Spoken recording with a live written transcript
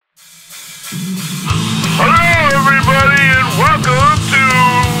Hello, everybody, and welcome to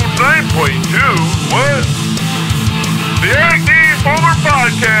 9.2. What? The Erik Fullmer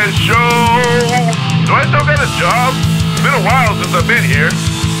podcast show. Do I still got a job? It's been a while since I've been here.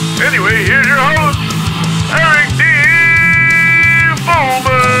 Anyway, here's your host, Erik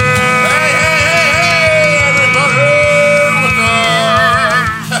Fullmer. Hey, everybody! What's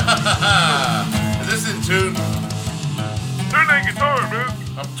up? Is this in tune? Turn that guitar, man.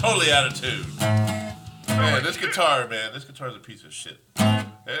 I'm totally out of tune. Man, this guitar is a piece of shit.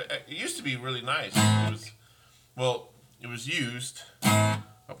 It used to be really nice. It was used. I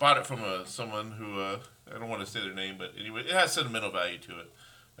bought it from someone who, I don't want to say their name, but anyway, it has sentimental value to it.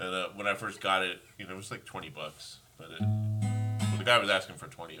 And when I first got it, it was like $20. But the guy was asking for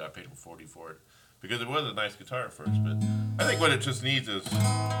 20. I paid him 40 for it because it was a nice guitar at first. But I think what it just needs is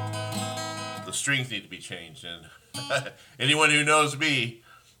the strings need to be changed. And anyone who knows me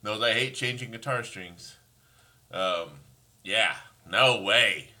knows I hate changing guitar strings. Yeah, no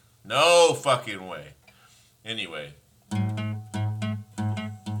way, no fucking way. Anyway. Happy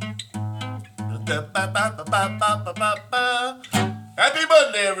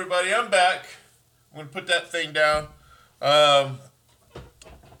Monday, everybody. I'm back. I'm going to put that thing down.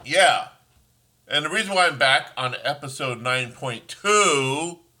 Yeah. And the reason why I'm back on episode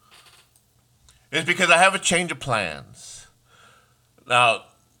 9.2 is because I have a change of plans. Now,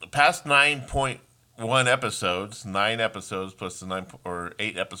 the past 9.1 episodes, 9 episodes plus the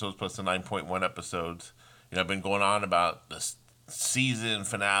 8 episodes plus the 9.1 episodes, I've been going on about this season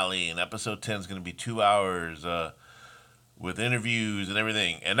finale, and episode 10 is going to be 2 hours with interviews and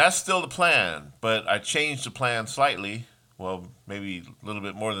everything. And that's still the plan, but I changed the plan slightly, well, maybe a little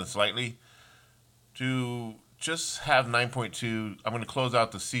bit more than slightly, to just have 9.2. I'm going to close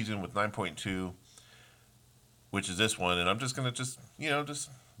out the season with 9.2, which is this one, and I'm just going to just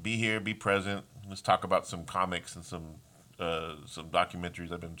be here, be present. Let's talk about some comics and some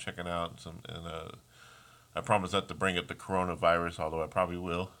documentaries I've been checking out, and I promise not to bring up the coronavirus, although I probably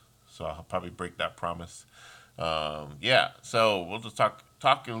will. So I'll probably break that promise. So we'll just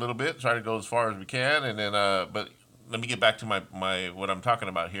talk a little bit, try to go as far as we can, and then. But let me get back to my what I'm talking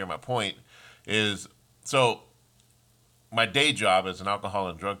about here. My point is, so my day job as an alcohol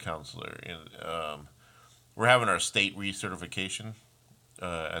and drug counselor, and we're having our state recertification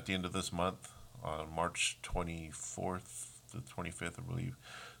at the end of this month on March 24th to 25th, I believe.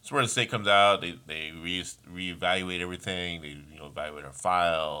 So where the state comes out, they reevaluate everything. They evaluate our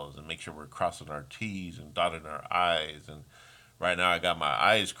files and make sure we're crossing our T's and dotting our I's. And right now I got my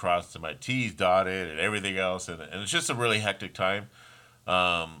I's crossed and my T's dotted and everything else. And it's just a really hectic time.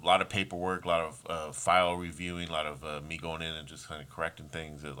 A lot of paperwork, a lot of file reviewing, a lot of me going in and just kind of correcting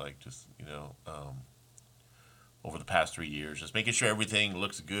things that over the past 3 years, just making sure everything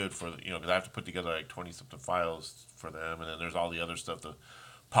looks good for because I have to put together like 20-something files for them, and then there's all the other stuff, the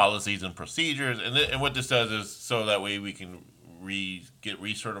policies and procedures, and what this does is so that way we can get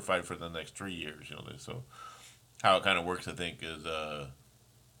recertified for the next 3 years. So how it kind of works, I think, is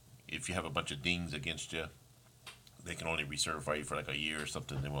if you have a bunch of dings against you, they can only recertify you for like a year or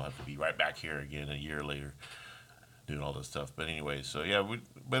something. Then we'll have to be right back here again a year later doing all this stuff. But anyway, so yeah,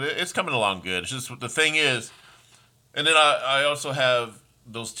 but it's coming along good. It's just the thing is. And then I also have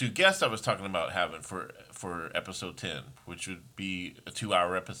those 2 guests I was talking about having for episode 10, which would be a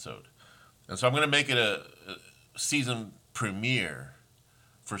 2-hour episode. And so I'm going to make it a season premiere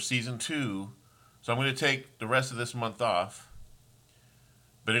for season 2. So I'm going to take the rest of this month off.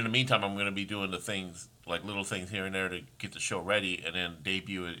 But in the meantime, I'm going to be doing the things, like little things here and there to get the show ready, and then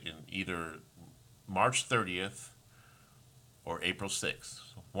debut it in either March 30th or April 6th.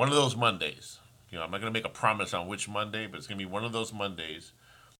 One of those Mondays. I'm not going to make a promise on which Monday, but it's going to be one of those Mondays.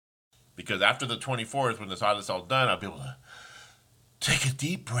 Because after the 24th, when this audit's all done, I'll be able to take a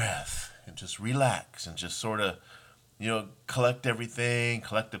deep breath and just relax and just sort of, collect everything,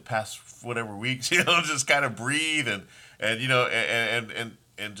 collect the past whatever weeks, just kind of breathe and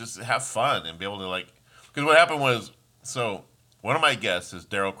just have fun and be able to because what happened was, so one of my guests is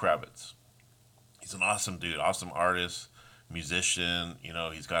Daryl Kravitz. He's an awesome dude, awesome artist. Musician,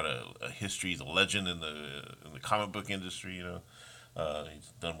 he's got a history. He's a legend in the comic book industry.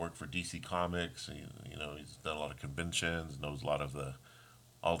 He's done work for DC Comics. He's done a lot of conventions. Knows a lot of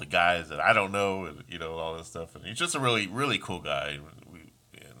all the guys that I don't know, and all this stuff. And he's just a really, really cool guy.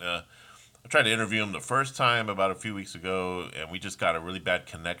 I tried to interview him the first time about a few weeks ago, and we just got a really bad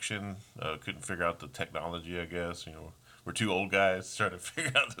connection. Couldn't figure out the technology, I guess. We're 2 old guys trying to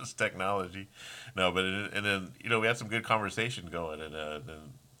figure out this technology. No, but and then we had some good conversation going, and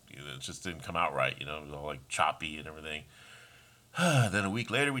then it just didn't come out right. It was all like choppy and everything. Then a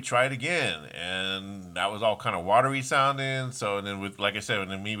week later, we tried again, and that was all kind of watery sounding. So, and then with, like I said, and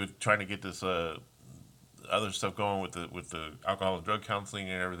then me with trying to get this other stuff going with the alcohol and drug counseling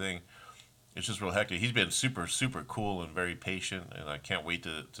and everything, it's just real hectic. He's been super super cool and very patient, and I can't wait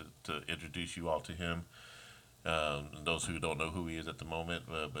to introduce you all to him. And those who don't know who he is at the moment,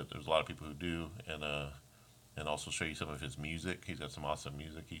 but there's a lot of people who do, and also show you some of his music. He's got some awesome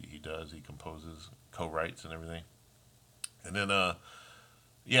music. He does. He composes, co-writes, and everything. And then,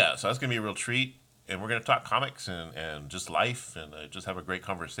 yeah, so that's going to be a real treat. And we're going to talk comics and just life and just have a great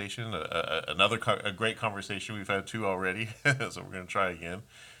conversation. A great conversation. We've had two already, so we're going to try again.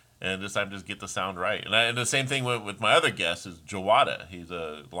 And this time just get the sound right. And the same thing with my other guest is Jawada. He's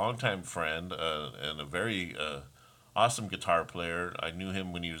a longtime friend and a very awesome guitar player. I knew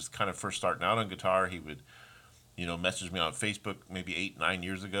him when he was kind of first starting out on guitar. He would messaged me on Facebook maybe 8-9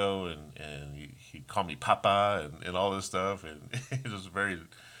 years ago, and he'd call me Papa and all this stuff, and he was a very,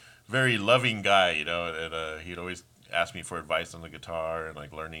 very loving guy, and he'd always ask me for advice on the guitar and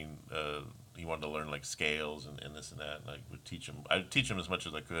like learning. He wanted to learn like scales and this and that, and I'd teach him as much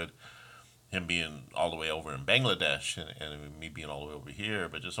as I could. Him being all the way over in Bangladesh and me being all the way over here,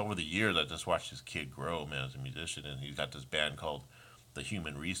 but just over the years, I just watched this kid grow, man, as a musician, and he's got this band called the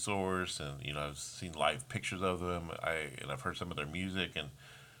Human Resource, and I've seen live pictures of them. I've heard some of their music, and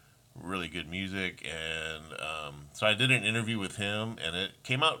really good music. And so I did an interview with him, and it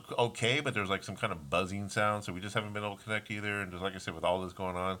came out okay, but there was like some kind of buzzing sound, so we just haven't been able to connect either. And just like I said, with all this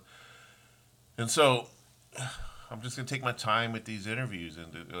going on, and so I'm just gonna take my time with these interviews.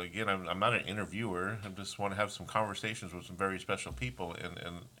 And again, I'm not an interviewer. I just want to have some conversations with some very special people, and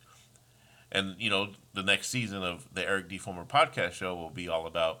the next season of the Erik D. Fullmer podcast show will be all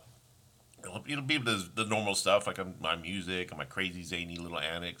about, it'll be the normal stuff, like my music and my crazy zany little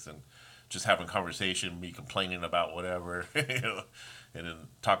antics, and just having conversation, me complaining about whatever, and then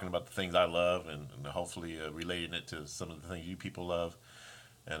talking about the things I love, and hopefully relating it to some of the things you people love,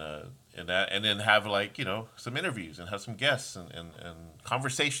 and then have like some interviews and have some guests and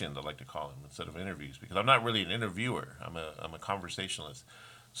conversations, I like to call them, instead of interviews, because I'm not really an interviewer. I'm a conversationalist.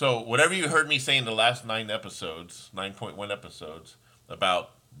 So whatever you heard me say in the last 9.1 episodes about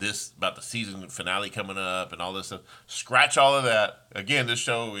the season finale coming up and all this stuff, scratch all of that. Again, this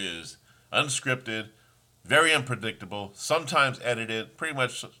show is unscripted, very unpredictable, sometimes edited, pretty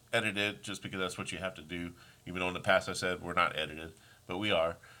much edited just because that's what you have to do. Even though in the past I said we're not edited, but we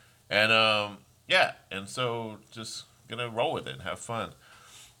are. And yeah, and so just gonna roll with it and have fun.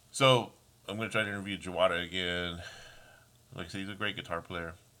 So I'm gonna try to interview Jawada again. Like I said, he's a great guitar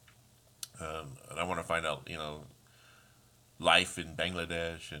player. And I want to find out, life in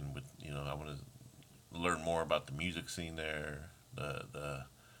Bangladesh, and I want to learn more about the music scene there, the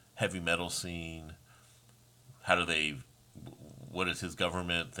heavy metal scene. What does his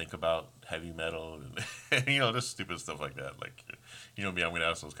government think about heavy metal? And, just stupid stuff like that. Like, me, I'm going to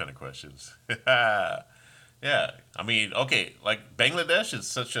ask those kind of questions. Yeah. I mean, okay, like Bangladesh is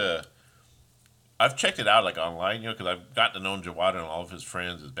such a, I've checked it out like online, because I've gotten to know Jawad and all of his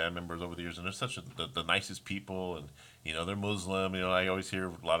friends, his band members over the years, and they're the nicest people, and they're Muslim. I always hear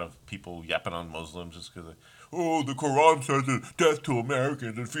a lot of people yapping on Muslims just because, the Quran says death to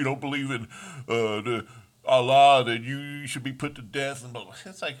Americans, and if you don't believe in the Allah, then you should be put to death. And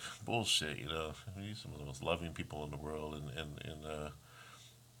it's like bullshit, He's some of the most loving people in the world, and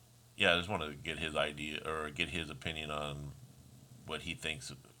yeah, I just want to get his idea or get his opinion on what he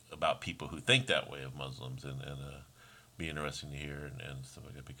thinks about people who think that way of Muslims, and be interesting to hear and stuff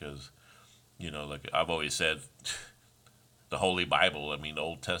like that, because like I've always said, the Holy Bible, I mean the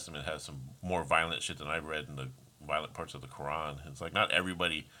Old Testament has some more violent shit than I've read in the violent parts of the Quran. It's like not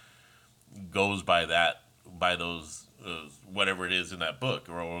everybody goes by those whatever it is in that book,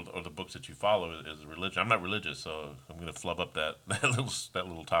 or the books that you follow as a religion. I'm not religious, so I'm gonna flub up that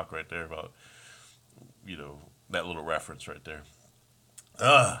little talk right there about that little reference right there.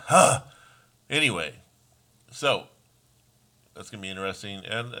 Anyway, so that's gonna be interesting,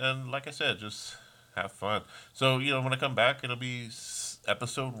 and like I said, just have fun. So when I come back, it'll be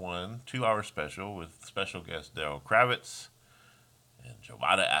episode 1, 2-hour special with special guest Daryl Kravitz and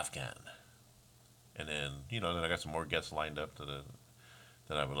Jawada Afghan, and then then I got some more guests lined up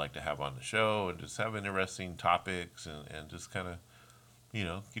that I would like to have on the show, and just have interesting topics, and just kind of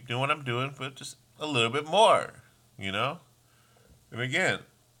keep doing what I'm doing, but just a little bit more, And again,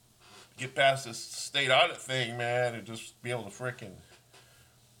 get past this state audit thing, man, and just be able to frickin'.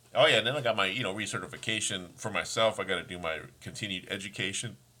 Oh yeah, and then I got my recertification for myself. I got to do my continued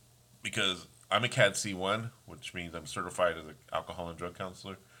education, because I'm a CAD C1, which means I'm certified as an alcohol and drug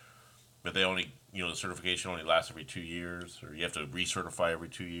counselor. but they only, the certification only lasts every 2 years, or you have to recertify every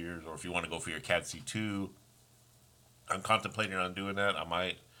 2 years, or if you want to go for your CAD C2, I'm contemplating on doing that. I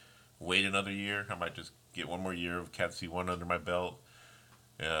might wait another year. I might just get one more year of CAD C1 under my belt,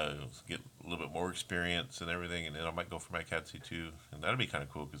 get a little bit more experience and everything, and then I might go for my CAD C2, and that'd be kind of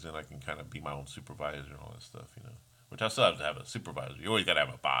cool because then I can kind of be my own supervisor and all that stuff, Which I still have to have a supervisor. You always got to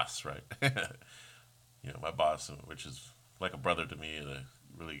have a boss, right? My boss, which is like a brother to me, and a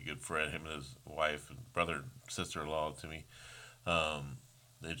really good friend, him and his wife and brother and sister-in-law to me.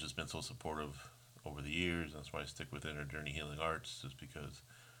 They've just been so supportive over the years. That's why I stick with Inner Journey Healing Arts, just because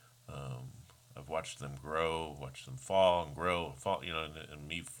I've watched them grow, watched them fall and grow, and fall, and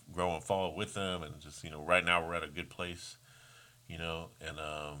me grow and fall with them, and just, right now we're at a good place, and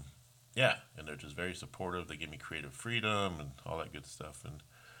and they're just very supportive. They give me creative freedom and all that good stuff, and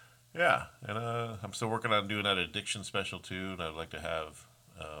I'm still working on doing that addiction special too, and I'd like to have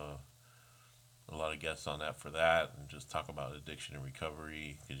a lot of guests on that for that, and just talk about addiction and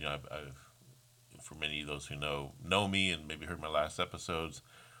recovery, because, I've for many of those who know me and maybe heard my last episodes,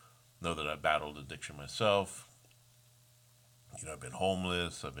 know that I battled addiction myself. I've been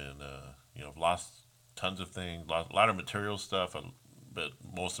homeless. I've been, I've lost tons of things, lost a lot of material stuff, but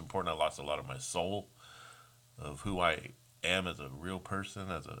most important, I lost a lot of my soul, of who I am as a real person,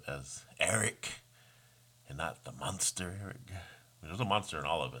 as Erik, and not the monster Erik. There's a monster in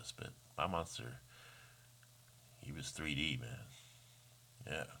all of us, but my monster, he was 3D, man.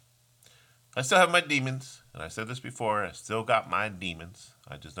 Yeah. I still have my demons, and I said this before, I still got my demons.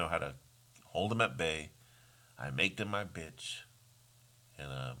 I just know how to hold them at bay. I make them my bitch,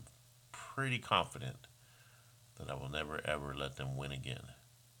 and I'm pretty confident that I will never, ever let them win again.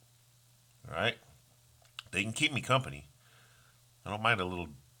 All right? They can keep me company. I don't mind a little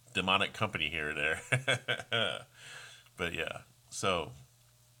demonic company here or there. But yeah, so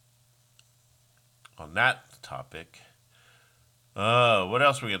on that topic, what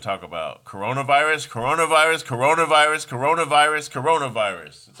else are we going to talk about? Coronavirus.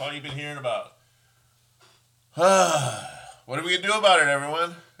 That's all you've been hearing about. What are we going to do about it,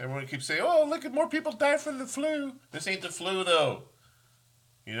 everyone? Everyone keeps saying, oh, look at more people die from the flu. This ain't the flu, though.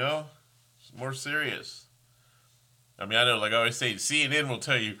 It's more serious. I mean, I know, like I always say, CNN will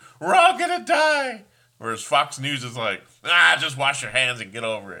tell you, we're all going to die. Whereas Fox News is like, just wash your hands and get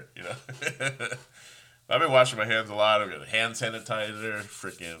over it, I've been washing my hands a lot. I've got hand sanitizer,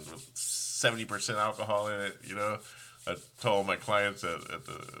 freaking with 70% alcohol in it, I told my clients at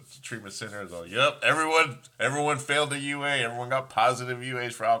the treatment center, I was like, yep, everyone failed the UA. Everyone got positive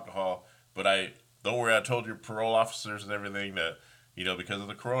UAs for alcohol. But don't worry, I told your parole officers and everything that, because of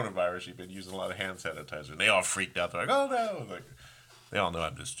the coronavirus, you've been using a lot of hand sanitizer. And they all freaked out. They're like, oh, no. They all know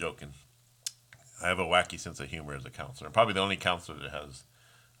I'm just joking. I have a wacky sense of humor as a counselor. I'm probably the only counselor that has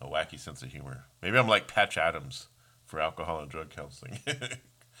a wacky sense of humor. Maybe I'm like Patch Adams for alcohol and drug counseling, because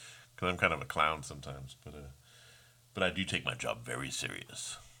I'm kind of a clown sometimes. But I do take my job very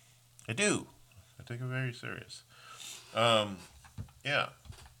serious. I do. I take it very serious. Yeah.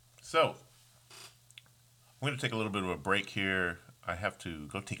 So I'm going to take a little bit of a break here. I have to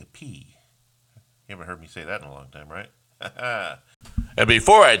go take a pee. You haven't heard me say that in a long time, right? And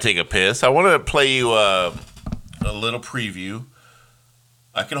before I take a piss, I want to play you a little preview.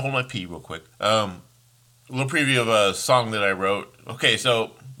 I can hold my pee real quick. A little preview of a song that I wrote. Okay,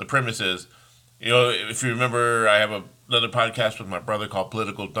 so the premise is, if you remember, I have another podcast with my brother called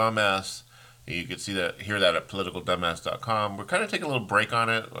Political Dumbass. You can hear that at politicaldumbass.com. We're kind of taking a little break on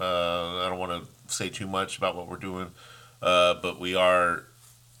it. I don't want to say too much about what we're doing, but we're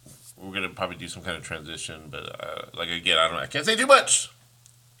going to probably do some kind of transition. But I can't say too much.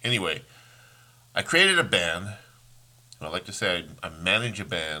 Anyway, I created a band. I like to say I manage a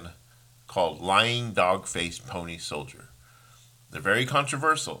band called Lying Dog-Faced Pony Soldier. They're very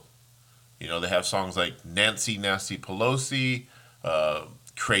controversial. They have songs like Nancy Nasty Pelosi,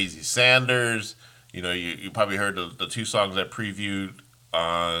 Crazy Sanders. You probably heard the two songs I previewed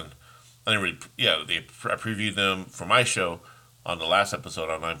on. I previewed them for my show on the last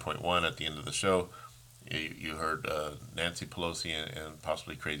episode on 9.1 at the end of the show. You heard Nancy Pelosi and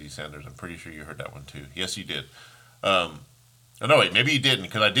possibly Crazy Sanders. I'm pretty sure you heard that one too. Yes, you did. No, wait, maybe you didn't,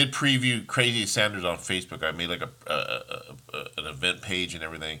 because I did preview Crazy Sanders on Facebook. I made like an event page and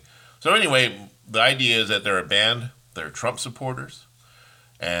everything. So anyway, the idea is that they're a band. They're Trump supporters,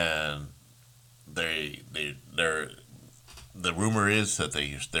 and they're the rumor is that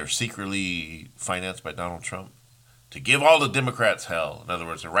they're secretly financed by Donald Trump to give all the Democrats hell. In other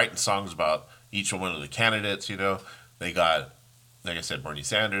words, they're writing songs about each one of the candidates. They got, like I said, Bernie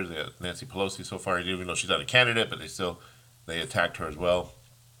Sanders. They got Nancy Pelosi so far, even though she's not a candidate, but they attacked her as well.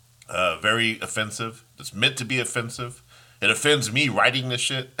 very offensive. It's meant to be offensive. It offends me writing this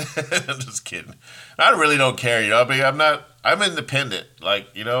shit. I'm just kidding. I really don't care, I'm independent.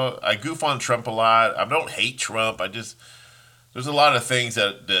 I goof on Trump a lot. I don't hate Trump. There's a lot of things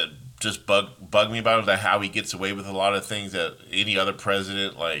that just bug me about him, like how he gets away with a lot of things that any other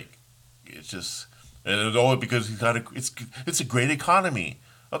president, it's just, and it's all because it's a great economy.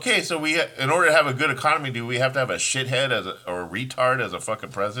 Okay, so in order to have a good economy, do we have to have a shithead or a retard as a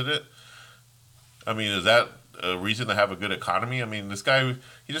fucking president? I mean, is that a reason to have a good economy? I mean, this guy,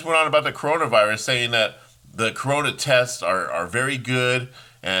 he just went on about the coronavirus, saying that the corona tests are very good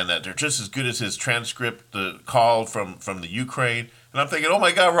and that they're just as good as his transcript call from the Ukraine. And I'm thinking, oh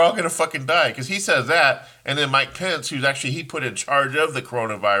my God, we're all going to fucking die. Because he says that, and then Mike Pence, who's actually he put in charge of the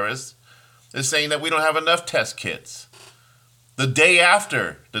coronavirus, is saying that we don't have enough test kits. The day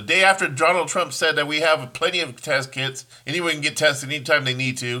after Donald Trump said that we have plenty of test kits, anyone can get tested anytime they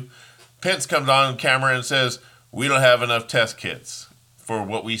need to, Pence comes on camera and says, we don't have enough test kits for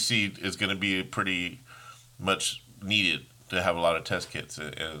what we see is going to be pretty much needed to have a lot of test kits.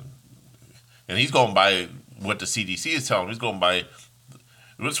 And he's going by what the CDC is telling him. He's going by...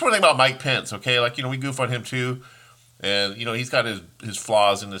 What's one thing about Mike Pence, okay? We goof on him too. And, he's got his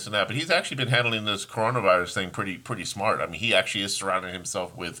flaws and this and that. But he's actually been handling this coronavirus thing pretty smart. I mean, he actually is surrounding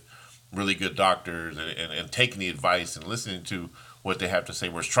himself with really good doctors and taking the advice and listening to what they have to say.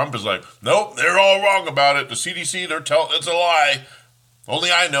 Whereas Trump is like, nope, they're all wrong about it. The CDC, it's a lie.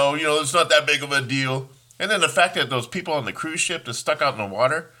 Only I know, it's not that big of a deal. And then the fact that those people on the cruise ship that's stuck out in the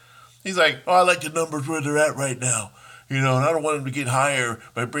water, he's like, oh, I like the numbers where they're at right now. And I don't want them to get higher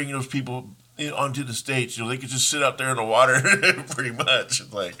by bringing those people onto the States. They could just sit out there in the water pretty much.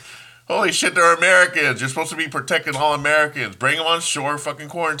 It's like, holy shit, they're Americans. You're supposed to be protecting all Americans. Bring them on shore, fucking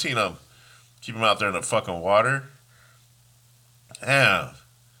quarantine them. Keep them out there in the fucking water. Yeah.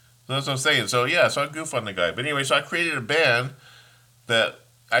 So that's what I'm saying. So, I goof on the guy. But anyway, so I created a band that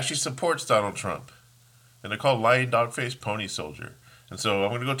actually supports Donald Trump. And they're called Lion Dog Face Pony Soldier. And so I'm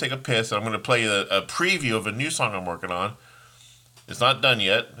going to go take a piss. And I'm going to play a preview of a new song I'm working on. It's not done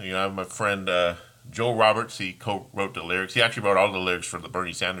yet. I have my friend Joe Roberts. He co-wrote the lyrics. He actually wrote all the lyrics for the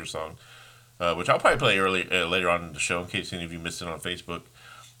Bernie Sanders song, which I'll probably play later on in the show in case any of you missed it on Facebook.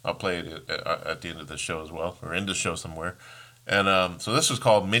 I'll play it at the end of the show as well, or in the show somewhere. And so this was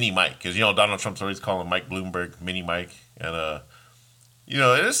called Mini Mike, because Donald Trump's always calling Mike Bloomberg Mini Mike, and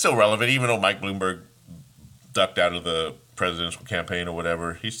it is still relevant, even though Mike Bloomberg ducked out of the presidential campaign or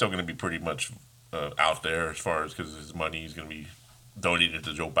whatever. He's still going to be pretty much out there as far as because his money is going to be donated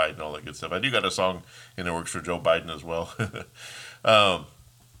to Joe Biden, all that good stuff. I do got a song in the works for Joe Biden as well.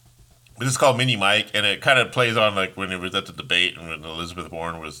 This is called Mini Mike, and it kind of plays on when it was at the debate and when Elizabeth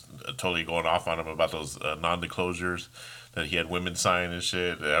Warren was totally going off on him about those non-disclosures that he had women sign and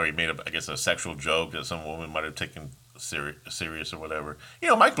shit. Or he made, a sexual joke that some woman might have taken serious or whatever.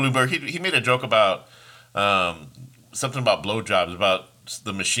 Mike Bloomberg, he made a joke about something about blowjobs, about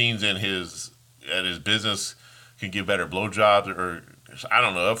the machines at his business can give better blowjobs, or I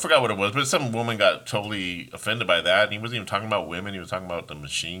don't know. I forgot what it was, but some woman got totally offended by that. And he wasn't even talking about women. He was talking about the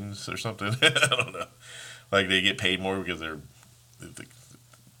machines or something. I don't know. They get paid more because they're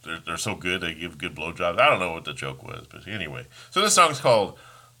so good. They give good blowjobs. I don't know what the joke was, but anyway. So this song's called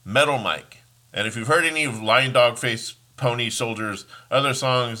Metal Mike. And if you've heard any of Lion Dog Face Pony Soldier's other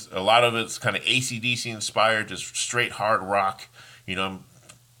songs, a lot of it's kind of AC/DC inspired, just straight hard rock.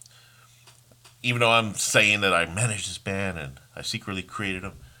 Even though I'm saying that I managed this band and I secretly created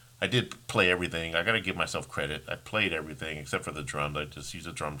them, I did play everything. I got to give myself credit. I played everything except for the drums. I just used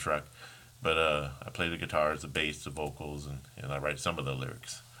a drum track. But I play the guitars, the bass, the vocals, and I write some of the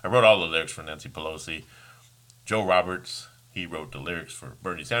lyrics. I wrote all the lyrics for Nancy Pelosi. Joe Roberts, he wrote the lyrics for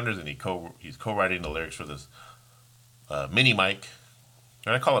Bernie Sanders, and he's co-writing the lyrics for this Mini Mike.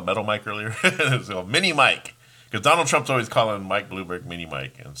 Did I call it Metal Mike earlier? So Mini Mike. Because Donald Trump's always calling Mike Bloomberg Mini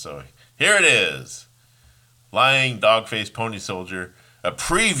Mike. And so here it is. Lying Dog-Faced Pony Soldier. A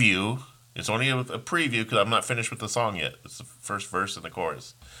preview. It's only a preview because I'm not finished with the song yet. It's the first verse and the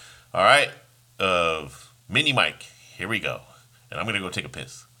chorus. All right. Mini Mike. Here we go. And I'm going to go take a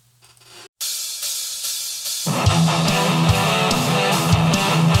piss.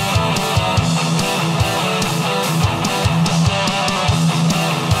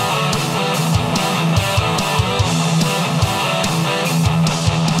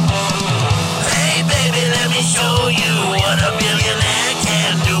 Show you what a billionaire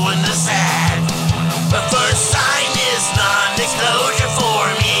can do in the sack. But first sign this non-disclosure for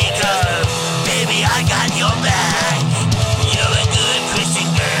me, 'cause baby I got your back. You're a good Christian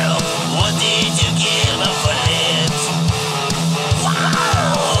girl.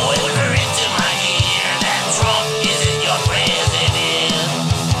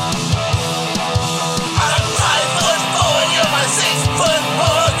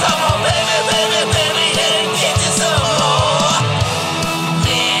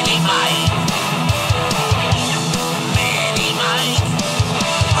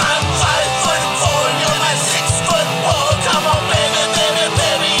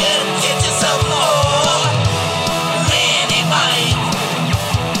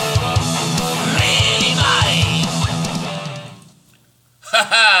 Ha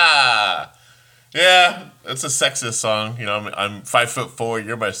ha! Yeah, it's a sexist song. You know, I'm 5'4",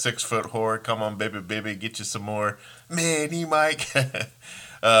 you're my 6 foot whore. Come on, baby, baby, get you some more. Mini Mike. Yeah,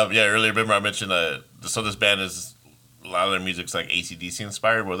 earlier, remember I mentioned so this band is, a lot of their music's like AC/DC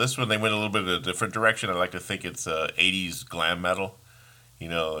inspired. Well, this one, they went a little bit of a different direction. I like to think it's 80s glam metal. You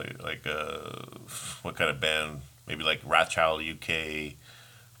know, like, what kind of band? Maybe like Rothschild UK,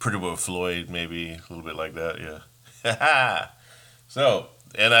 Pretty Boy Floyd, maybe, a little bit like that, yeah. So,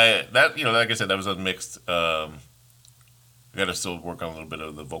 and like I said, that was unmixed. I got to still work on a little bit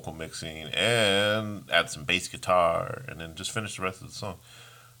of the vocal mixing and add some bass guitar, and then just finish the rest of the song.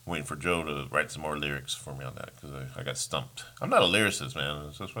 I'm waiting for Joe to write some more lyrics for me on that because I got stumped. I'm not a lyricist,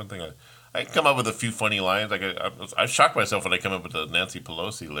 man. So that's one thing I can come up with a few funny lines. Like I shocked myself when I come up with the Nancy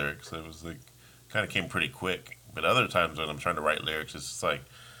Pelosi lyrics. It was like kind of came pretty quick. But other times when I'm trying to write lyrics, it's just like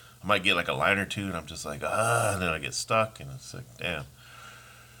I might get like a line or two, and I'm just like and then I get stuck, and it's like damn.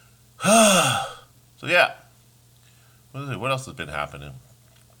 So yeah, what else has been happening?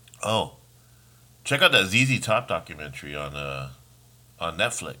 Oh, check out that ZZ Top documentary on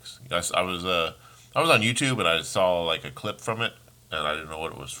Netflix. I was on YouTube and I saw like a clip from it, and I didn't know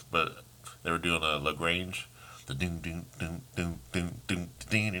what it was, but they were doing a Lagrange, the ding ding ding ding ding ding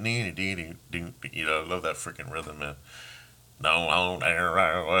ding ding ding ding. You know, I love that freaking rhythm, man.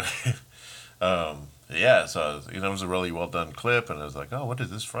 Yeah, so it was a really well done clip, and I was like, oh, what is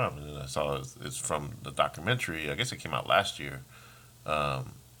this from? And then I saw it's from the documentary. I guess it came out last year,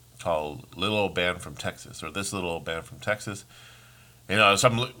 called "Little Old Band from Texas," or "This Little Old Band from Texas." You know,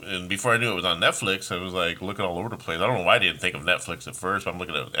 and before I knew it was on Netflix, I was like looking all over the place. I don't know why I didn't think of Netflix at first, but I'm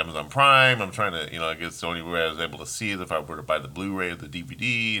looking at Amazon Prime. I'm trying to, I guess the only way I was able to see it if I were to buy the Blu-ray or the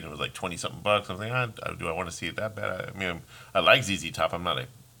DVD, and it was like 20-something bucks. I was like, do I want to see it that bad? I mean, I like ZZ Top.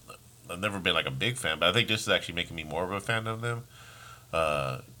 I've never been like a big fan, but I think this is actually making me more of a fan of them.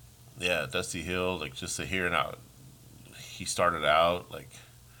 Yeah, Dusty Hill, like just to hear how he started out, like,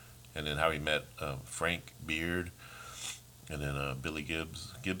 and then how he met Frank Beard. And then Billy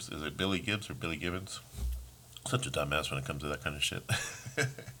Gibbs. Is it Billy Gibbs or Billy Gibbons? Such a dumbass when it comes to that kind of shit.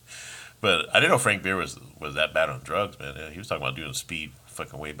 But I didn't know Frank Beer was that bad on drugs, man. Yeah, he was talking about doing speed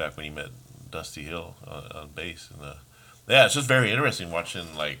fucking way back when he met Dusty Hill on bass. And yeah, it's just very interesting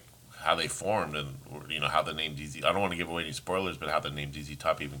watching like how they formed and how the name DZ. I don't want to give away any spoilers, but how the name DZ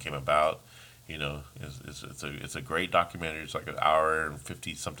Top even came about. It's a great documentary. It's like an hour and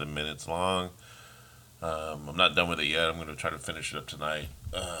 50-something minutes long. I'm not done with it yet. I'm going to try to finish it up tonight.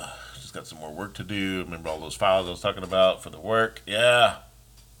 Just got some more work to do. Remember all those files I was talking about for the work? Yeah.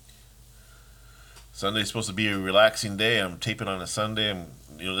 Sunday's supposed to be a relaxing day. I'm taping on a Sunday.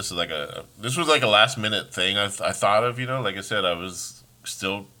 This was like a last minute thing I thought of. Like I said, I was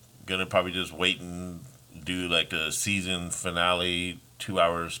still gonna probably just wait and do like a season finale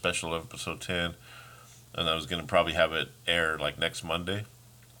 2-hour special episode 10, and I was gonna probably have it air like next Monday,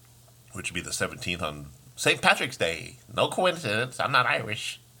 which would be the 17th on St. Patrick's Day. No coincidence. I'm not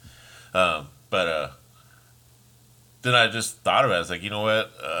Irish. But then I just thought of it. I was like, you know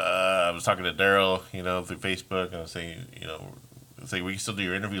what? I was talking to Daryl, through Facebook, and I was saying, we can still do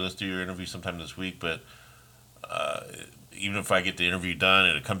your interview. Let's do your interview sometime this week. But even if I get the interview done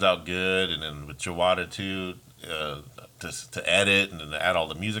and it comes out good, and then with Jawada too, to edit and then to add all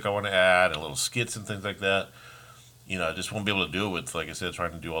the music I want to add and little skits and things like that. I just won't be able to do it with, like I said,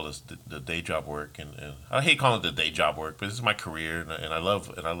 trying to do all this the day job work, and I hate calling it the day job work, but this is my career, and I love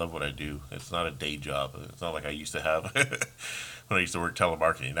what I do. It's not a day job. It's not like I used to have when I used to work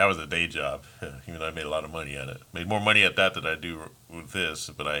telemarketing. That was a day job, even though I made a lot of money at it. Made more money at that than I do with this,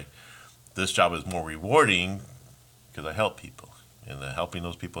 but this job is more rewarding because I help people, and helping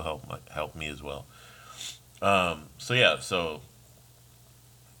those people help me as well.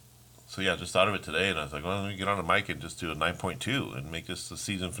 So yeah, just thought of it today, and I was like, well, let me get on the mic and just do a 9.2 and make this the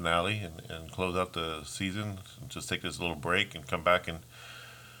season finale and close out the season. And just take this little break and come back and,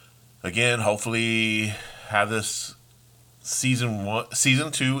 again, hopefully have this season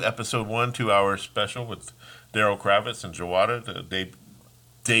 2, episode 1, 2-hour special with Daryl Kravitz and Jawada to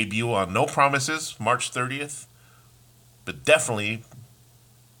debut on No Promises, March 30th, but definitely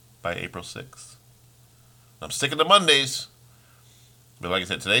by April 6th. I'm sticking to Mondays. But like I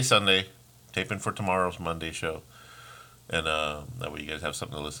said, today's Sunday, taping for tomorrow's Monday show. And that way you guys have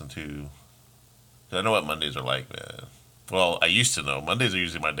something to listen to. I know what Mondays are like, man. Well, I used to know. Mondays are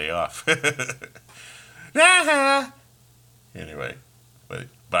usually my day off. Anyway, but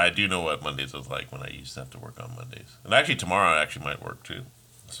I do know what Mondays was like when I used to have to work on Mondays. And actually tomorrow I actually might work too.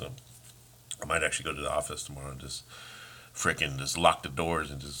 So I might actually go to the office tomorrow and just lock the doors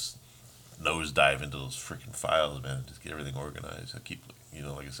and just nosedive into those freaking files, man, and just get everything organized. I keep you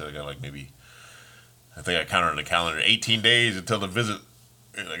know, like I said, I got like maybe, I think I counted on the calendar 18 days until the visit.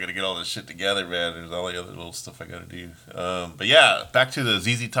 And I got to get all this shit together, man. There's all the other little stuff I got to do. But yeah, back to the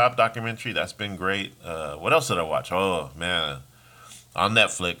ZZ Top documentary. That's been great. What else did I watch? Oh, man. On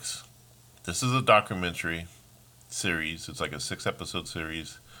Netflix. This is a documentary series. It's like a 6-episode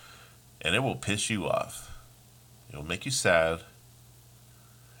series. And it will piss you off. It'll make you sad.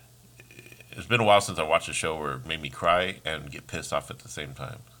 It's been a while since I watched a show where it made me cry and get pissed off at the same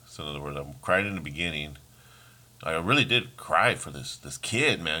time. So in other words, I'm crying in the beginning. I really did cry for this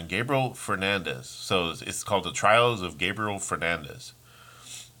kid, man, Gabriel Fernandez. So it's called The Trials of Gabriel Fernandez,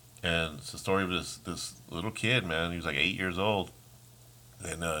 and it's the story of this little kid, man. He was like 8 years old,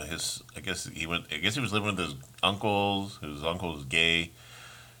 and I guess he was living with his uncles. His uncle was gay,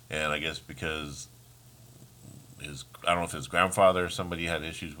 and I guess because I don't know if his grandfather or somebody had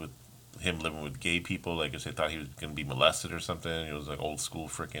issues with him living with gay people. I guess they thought he was gonna be molested or something. It was like old school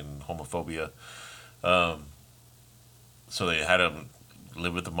freaking homophobia. So they had him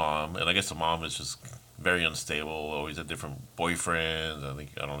live with the mom, and I guess the mom is just very unstable, always had different boyfriends. I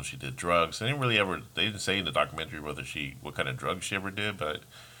don't know if she did drugs. They didn't say in the documentary what kind of drugs she ever did, but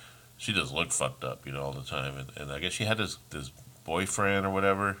she just looked fucked up, you know, all the time. And I guess she had this boyfriend or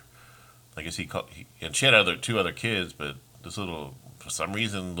whatever. I guess and she had two other kids, but for some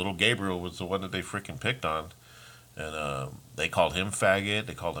reason, little Gabriel was the one that they freaking picked on. And they called him faggot.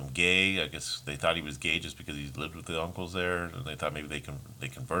 They called him gay. I guess they thought he was gay just because he lived with the uncles there, and they thought maybe they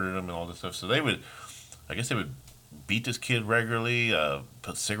converted him and all this stuff. So they would beat this kid regularly,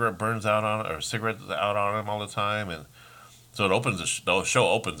 put cigarettes out on him all the time, and so the show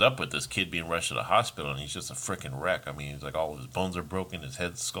opens up with this kid being rushed to the hospital, and he's just a freaking wreck. I mean, he's like all of his bones are broken, his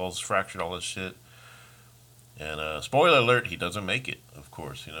skull's fractured, all this shit. And spoiler alert, he doesn't make it, of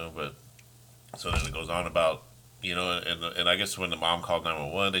course, you know. But so then it goes on about. You know, and I guess when the mom called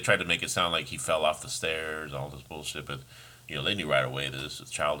 911, they tried to make it sound like he fell off the stairs, all this bullshit. But, you know, they knew right away that this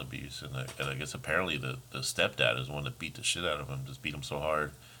was child abuse. And I guess apparently the stepdad is the one that beat the shit out of him, just beat him so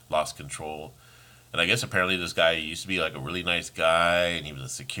hard, lost control. And I guess apparently this guy used to be like a really nice guy, and he was a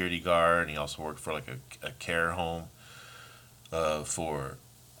security guard, and he also worked for like a care home, for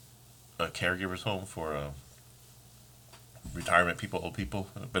a caregiver's home for retirement people, old people.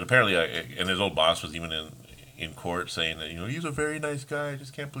 But apparently, and his old boss was even in court saying that, you know, he's a very nice guy. I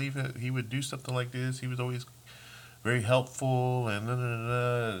just can't believe it. He would do something like this. He was always very helpful and you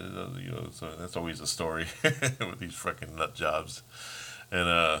know, so that's always a story with these fucking nut jobs.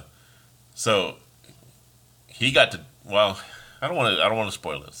 And so he got to, well, I don't want to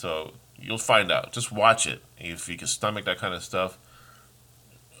spoil it. So you'll find out. Just watch it. If you can stomach that kind of stuff,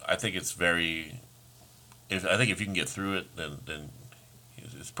 I think it's if you can get through it, then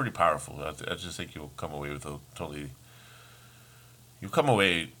it's pretty powerful. I just think you'll come away with you'll come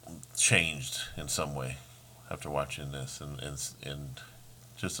away changed in some way after watching this, and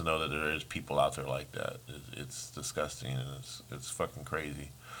just to know that there is people out there like that. It's disgusting, and it's fucking crazy.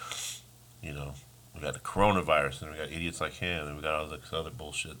 You know, we got the coronavirus, and we got idiots like him, and we got all this other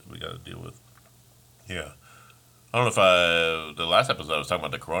bullshit that we got to deal with. Yeah, I don't know if the last episode I was talking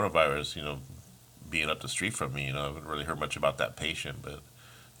about the coronavirus, you know, being up the street from me. You know, I haven't really heard much about that patient, but.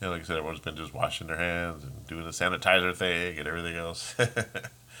 Yeah, like I said, everyone's been just washing their hands and doing the sanitizer thing and everything else.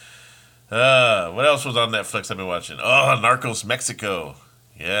 What else was on Netflix I've been watching? Oh, Narcos Mexico.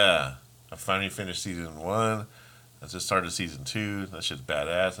 Yeah. I finally finished season 1. I just started season 2. That shit's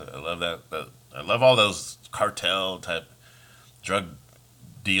badass. I love that. I love all those cartel type drug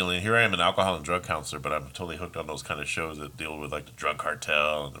dealing. Here I am, an alcohol and drug counselor, but I'm totally hooked on those kind of shows that deal with like the drug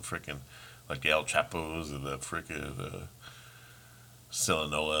cartel and the freaking, like the El Chapos and the freaking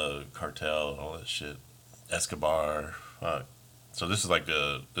Sinaloa cartel and all that shit, Escobar. So this is like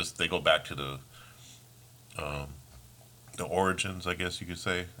they go back to the origins, I guess you could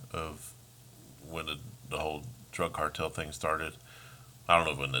say, of when the whole drug cartel thing started. I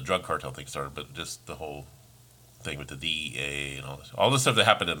don't know when the drug cartel thing started, but just the whole thing with the DEA and all this stuff that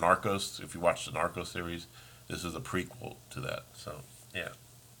happened in Narcos. If you watch the Narcos series, this is a prequel to that. So yeah,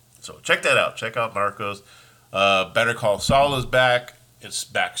 so check that out. Check out Narcos. Better Call Saul is back. It's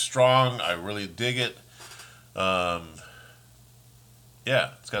back strong. I really dig it.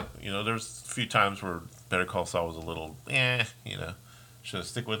 Yeah, it's got, you know, there's a few times where Better Call Saul was a little, you know, should I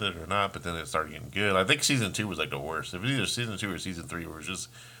stick with it or not? But then it started getting good. I think season 2 was like the worst. It was either season 2 or season 3 where it was just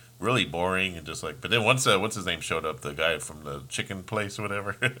really boring and just like. But then once what's his name showed up, the guy from the chicken place or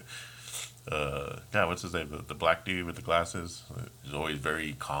whatever. God, what's his name? The black dude with the glasses. He's always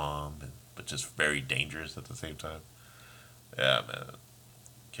very calm, but just very dangerous at the same time. Yeah, man.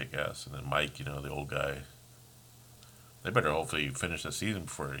 Kick ass. And then Mike, you know, the old guy. They better hopefully finish the season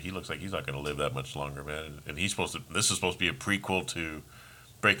before he looks like he's not going to live that much longer, man. And he's supposed to. This is supposed to be a prequel to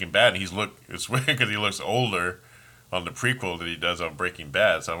Breaking Bad. And it's weird because he looks older on the prequel than he does on Breaking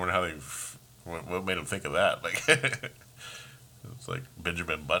Bad. So I wonder how what made him think of that. Like it's like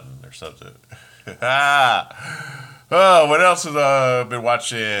Benjamin Button or something. Oh, what else have I been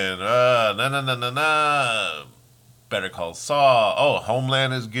watching? Better Call Saul. Oh,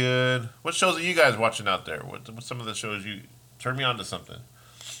 Homeland is good. What shows are you guys watching out there? What's some of the shows you turn me on to something?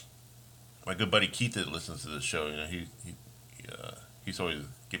 My good buddy Keith that listens to this show, he's always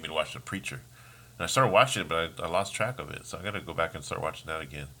getting me to watch The Preacher, and I started watching it, but I lost track of it, so I got to go back and start watching that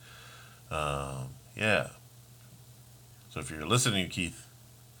again. Yeah. So if you're listening, Keith,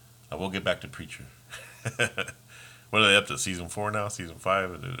 I will get back to Preacher. What are they up to? Season 4 now? Season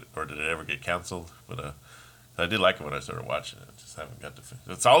 5? Or did it ever get canceled? But I did like it when I started watching it. I just haven't got to finish.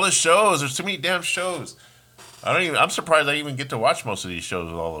 It's all the shows. There's too many damn shows. I'm surprised I even get to watch most of these shows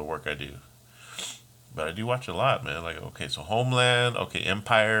with all the work I do. But I do watch a lot, man. Like, okay, so Homeland, okay,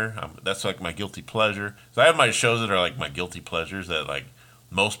 Empire. That's like my guilty pleasure. So I have my shows that are like my guilty pleasures that like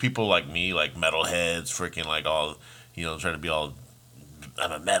most people like me, like metalheads, freaking like all, trying to be all,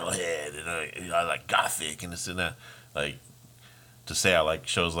 I'm a metalhead and I like gothic and this and that. Like, to say I like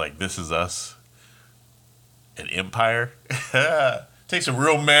shows like This Is Us and Empire. Takes a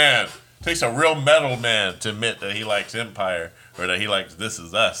real metal man to admit that he likes Empire or that he likes This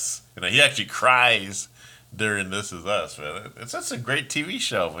Is Us. He actually cries during This Is Us, man. It's such a great TV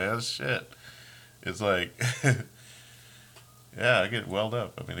show, man. Shit. It's like, yeah, I get welled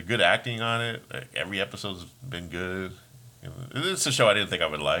up. I mean, the good acting on it. Like, every episode's been good. It's a show I didn't think I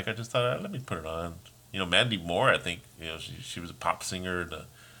would like. I just thought, let me put it on. Mandy Moore, I think, she was a pop singer in the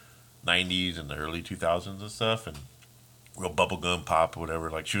 90s and the early 2000s and stuff, and real bubblegum pop or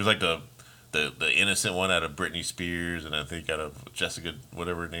whatever. Like, she was like the innocent one out of Britney Spears, and I think out of Jessica,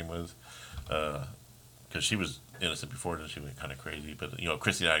 whatever her name was, because she was innocent before, then she went kind of crazy. But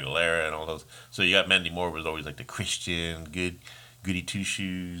Christina Aguilera and all those. So you got Mandy Moore was always like the Christian, goody two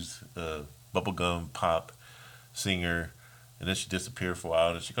shoes, bubblegum pop singer, and then she disappeared for a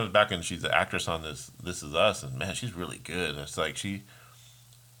while, and she comes back and she's the actress on This Is Us, and man, she's really good. It's like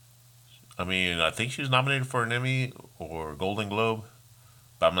I think she was nominated for an Emmy or Golden Globe.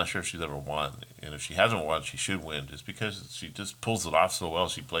 But I'm not sure if she's ever won. And if she hasn't won, she should win just because she just pulls it off so well.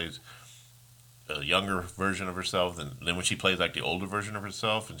 She plays a younger version of herself. And then when she plays like the older version of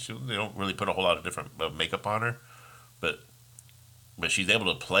herself, and they don't really put a whole lot of different makeup on her. But she's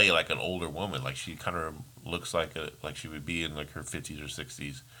able to play like an older woman. Like she kind of looks like she would be in like her 50s or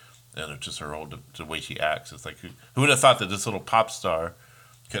 60s. And it's just the way she acts. It's like, who would have thought that this little pop star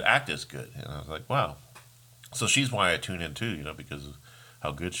could act as good? And I was like, wow. So she's why I tune in too, because of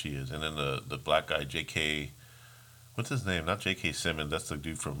how good she is. And then the black guy, J.K., what's his name? Not J.K. Simmons. That's the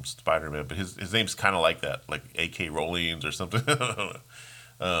dude from Spider-Man. But his name's kind of like that, like A.K. Rowlings or something.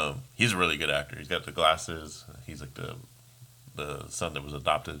 He's a really good actor. He's got the glasses. He's like the son that was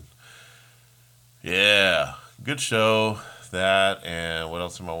adopted. Yeah, good show. That, and what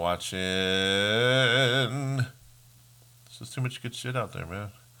else am I watching? There's just too much good shit out there,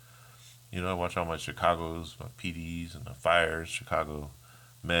 man. I watch all my Chicagos, my PDs, and the Fires, Chicago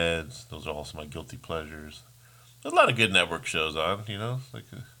Meds. Those are also my guilty pleasures. There's a lot of good network shows on, like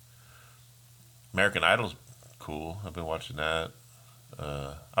American Idol's cool. I've been watching that.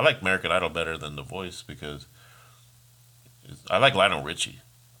 I like American Idol better than The Voice because I like Lionel Richie.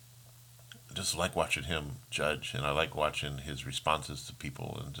 I just like watching him judge, and I like watching his responses to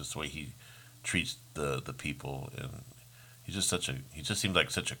people and just the way he treats the people. And he just seems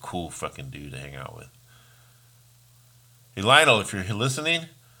like such a cool fucking dude to hang out with. Hey Lionel, if you're listening,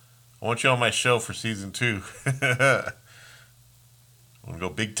 I want you on my show for season 2. I want to go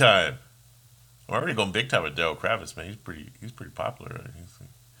big time. I'm already going big time with Daryl Kravitz, man. He's pretty popular. Right?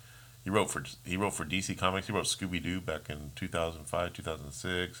 He wrote for DC Comics. He wrote Scooby Doo back in 2005,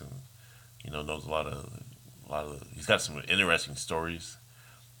 2006, and knows a lot of. He's got some interesting stories.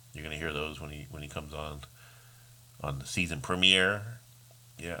 You're gonna hear those when he comes on the season premiere.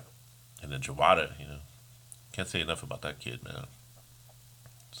 Yeah, and then Jawada, can't say enough about that kid, man.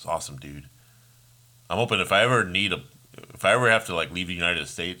 It's awesome, dude. I'm hoping if I ever have to like leave the United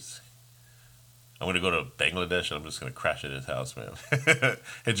States, I'm gonna go to Bangladesh and I'm just gonna crash at his house, man.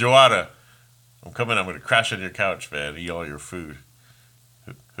 Hey Jawada, I'm coming. I'm gonna crash on your couch, man. Eat all your food.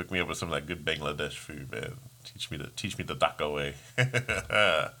 Hook me up with some of that good Bangladesh food, man. Teach me the Dhaka way.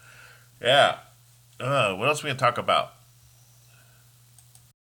 Yeah. What else are we gonna talk about?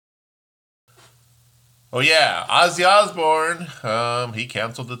 Oh yeah, Ozzy Osbourne. He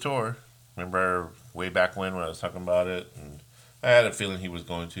canceled the tour. Remember way back when I was talking about it, and I had a feeling he was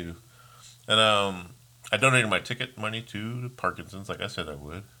going to. And I donated my ticket money to Parkinson's, like I said I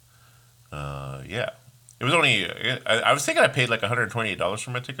would. Yeah. It was only, I was thinking I paid like $128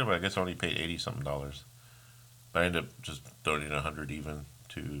 for my ticket, but I guess I only paid $80 something. But I ended up just donating $100 even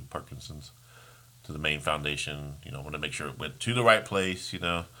to Parkinson's, to the main foundation. You know, I want to make sure it went to the right place, you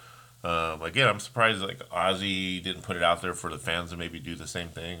know. Again, I'm surprised like Ozzy didn't put it out there for the fans to maybe do the same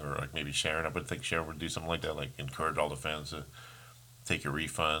thing, or like maybe Sharon. I would think Sharon would do something like that, like encourage all the fans to take a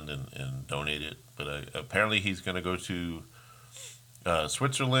refund and donate it. But apparently he's going to go to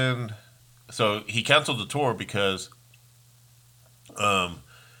Switzerland. So he canceled the tour because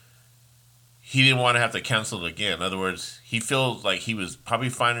he didn't want to have to cancel it again. In other words, he feels like he was probably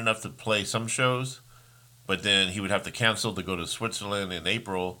fine enough to play some shows, but then he would have to cancel to go to Switzerland in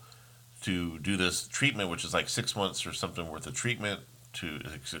April to do this treatment, which is like 6 months or something worth of treatment.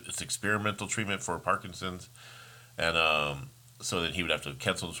 It's experimental treatment for Parkinson's. And so then he would have to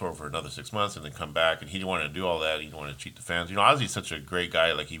cancel the tour for another 6 months and then come back. And he didn't want to do all that. He didn't want to cheat the fans. You know, Ozzy's such a great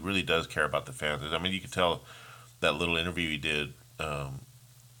guy. Like, he really does care about the fans. I mean, you could tell that little interview he did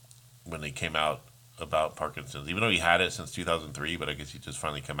when they came out about Parkinson's. Even though he had it since 2003, but I guess he just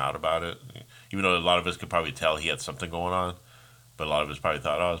finally came out about it. Even though a lot of us could probably tell he had something going on. But a lot of us probably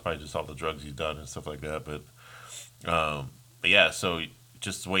thought, oh, it's probably just all the drugs he's done and stuff like that. But yeah, so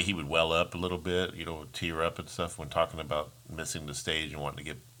just the way he would well up a little bit, you know, tear up and stuff when talking about missing the stage and wanting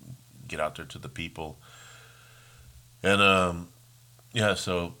to get out there to the people. And yeah,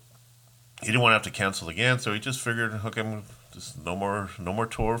 so he didn't want to have to cancel again, so he just figured, okay, just no more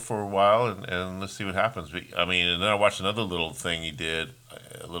tour for a while, and let's see what happens. I mean, and then I watched another little thing he did,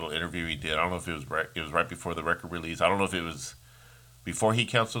 a little interview he did. I don't know if it was right before the record release. I don't know if it was before he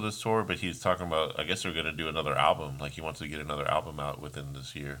canceled his tour, but he was talking about, I guess they're going to do another album. Like, he wants to get another album out within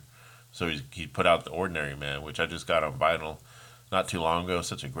this year. So he put out The Ordinary Man, which I just got on vinyl not too long ago.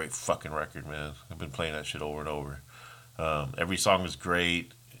 Such a great fucking record, man. I've been playing that shit over and over. Every song is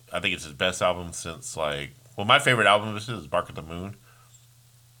great. I think it's his best album since, like, well, my favorite album is Bark at the Moon.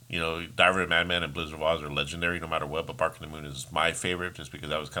 You know, Diver and Madman and Blizzard of Oz are legendary no matter what, but Bark at the Moon is my favorite just because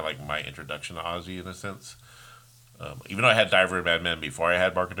that was kind of like my introduction to Ozzy in a sense. Even though I had Diver and Madman before I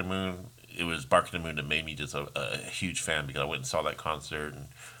had Bark at the Moon, it was Bark at the Moon that made me just a huge fan because I went and saw that concert.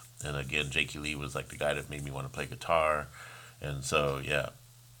 And again, Jakey Lee was like the guy that made me want to play guitar. And so, yeah.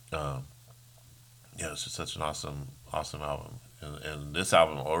 Yeah, it's just such an awesome album. And this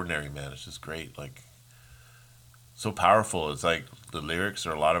album, Ordinary Man, is just great. Like, so powerful. It's like the lyrics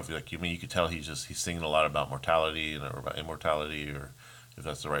are a lot of, like, I mean, you could tell he's singing a lot about mortality or about immortality, or if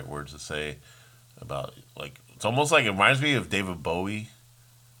that's the right words to say, about, like, it's almost like it reminds me of David Bowie.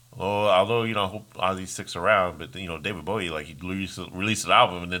 Well, although, you know, I hope Ozzy sticks around, but, you know, David Bowie, like, he released an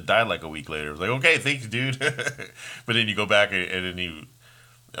album and then died like a week later. It was like, okay, thanks, dude. But then you go back and then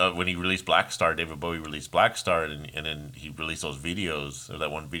when he released Black Star, David Bowie released Black Star, and then he released those videos, or that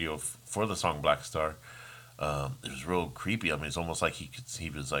one video for the song Black Star. It was real creepy. I mean, it's almost like he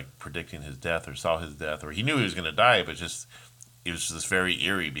was like predicting his death or saw his death, or he knew he was going to die, but just it was just very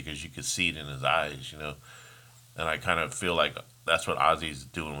eerie because you could see it in his eyes, you know. And I kind of feel like that's what Ozzy's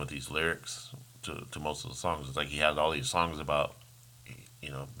doing with these lyrics to most of the songs. It's like he has all these songs about, you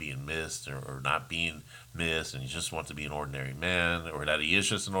know, being missed or not being missed, and he just wants to be an ordinary man, or that he is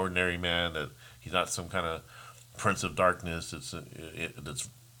just an ordinary man, that he's not some kind of prince of darkness that's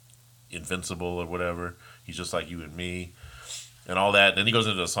invincible or whatever. He's just like you and me and all that. Then he goes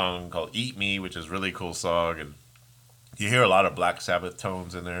into a song called Eat Me, which is a really cool song, and you hear a lot of Black Sabbath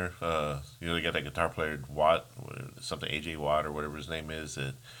tones in there. You know, they got that guitar player, Watt, something AJ Watt or whatever his name is,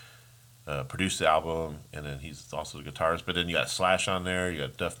 that produced the album, and then he's also the guitarist. But then you got Slash on there, you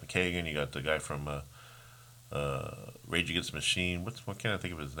got Duff McKagan, you got the guy from Rage Against the Machine. What can't I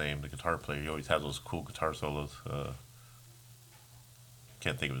think of his name? The guitar player. He always has those cool guitar solos.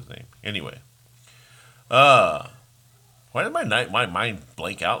 Can't think of his name. Anyway, why did my mind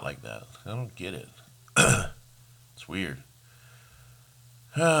blank out like that? I don't get it. It's weird.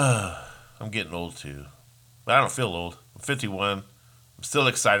 I'm getting old too, but I don't feel old. I'm 51. I'm still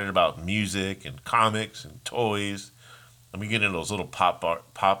excited about music and comics and toys. I'm getting those little pop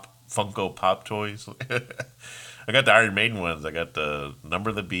Funko Pop toys. I got the Iron Maiden ones. I got the Number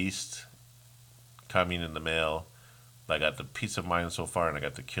of the Beast coming in the mail. I got the Peace of Mind so far, and I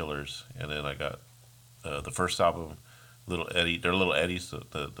got the Killers. And then I got the first album, Little Eddie. They're Little Eddies,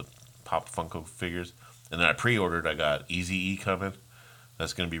 the Pop Funko figures. And then I pre-ordered. I got Eazy-E coming.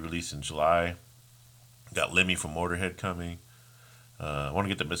 That's going to be released in July. Got Lemmy from Motorhead coming. I want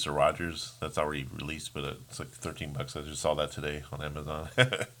to get the Mr. Rogers. That's already released, but it's like $13. I just saw that today on Amazon.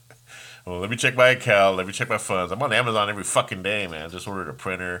 Well, let me check my account. Let me check my funds. I'm on Amazon every fucking day, man. I just ordered a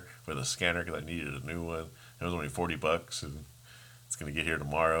printer for the scanner because I needed a new one. It was only $40, and it's gonna get here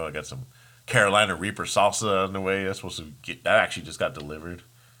tomorrow. I got some Carolina Reaper salsa on the way. That's supposed to get. That actually just got delivered.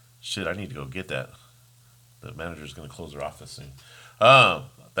 Shit, I need to go get that. The manager's gonna close their office soon.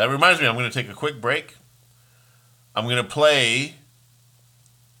 That reminds me, I'm gonna take a quick break. I'm gonna play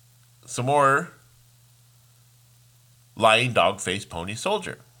some more Lying Dog Face Pony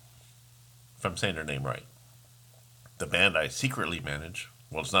Soldier, if I'm saying their name right. The band I secretly manage.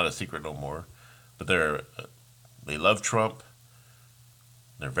 Well, it's not a secret no more, but they love Trump.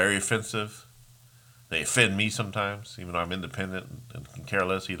 They're very offensive. They offend me sometimes, even though I'm independent and can care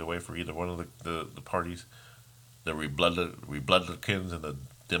less either way for either one of the parties. The Republicans and the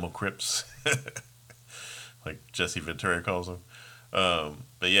Democrips, like Jesse Ventura calls them.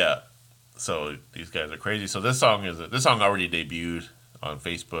 But yeah, so these guys are crazy. So this song already debuted on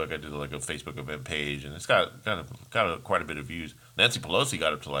Facebook. I did like a Facebook event page, and it's got quite a bit of views. Nancy Pelosi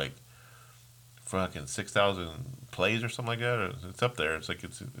got up to like fucking 6,000 plays or something like that. It's up there. It's like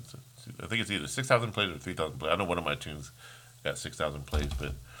it's I think it's either 6,000 plays or 3,000 plays. I know one of my tunes got 6,000 plays,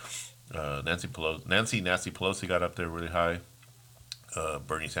 but Nancy Pelosi got up there really high.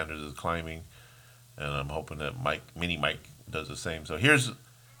 Bernie Sanders is climbing, and I'm hoping that Mini Mike does the same. So I'm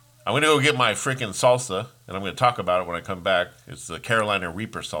going to go get my freaking salsa, and I'm going to talk about it when I come back. It's the Carolina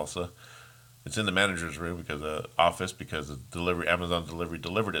Reaper salsa. It's in the manager's room because Amazon delivery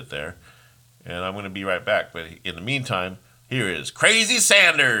delivered it there. And I'm going to be right back. But in the meantime, here is Crazy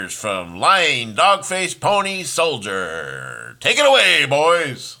Sanders from Lying Dogface Pony Soldier. Take it away,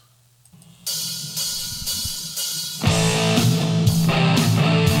 boys.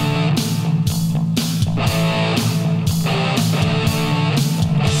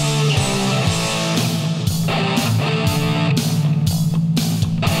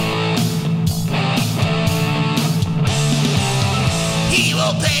 He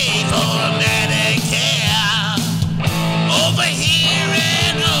will pay for Medicare over here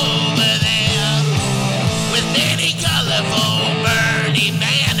and over there with many colorful Bernie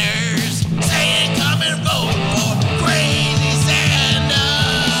banners saying come and vote for Crazy Sanders.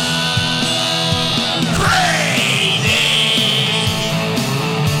 Crazy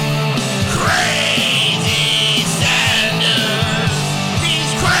Sanders.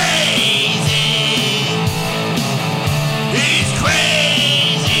 He's crazy. He's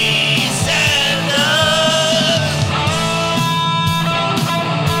crazy Sanders.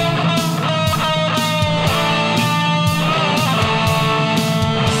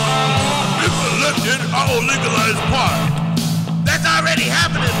 If elected, I'll legalize pot. That's already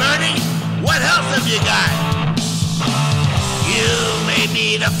happening, Bernie. What else have you got? You may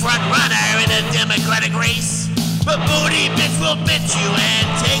be the front runner in a Democratic race, but Booty Bitch will bitch you and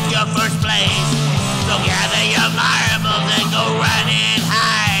take your first place. So gather your marbles and go run and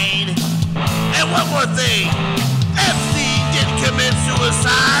hide. And one more thing, Epstein didn't commit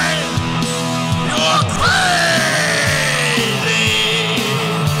suicide. You're crazy.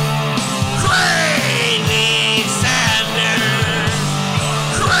 Crazy Sanders.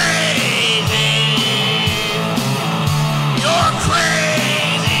 Crazy. You're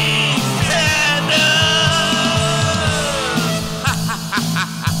crazy Sanders.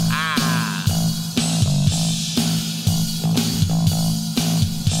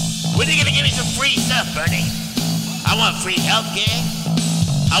 When are you gonna give me some free stuff, Bernie? I want free healthcare.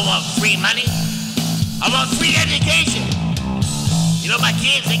 I want free money. I want free education. You know, my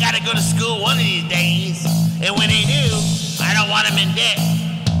kids, they gotta go to school one of these days. And when they do, I don't want them in debt.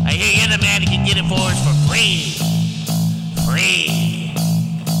 I hear you're the man who can get it for us for free. Free.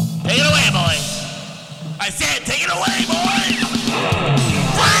 Take it away, boys. I said, take it away, boys.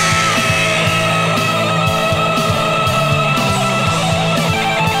 Free!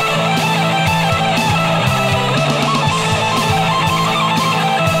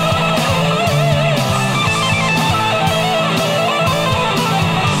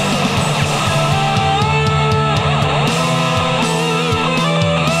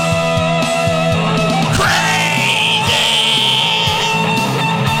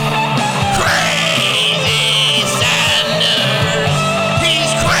 Crazy Sanders.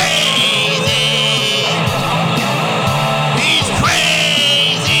 He's crazy. He's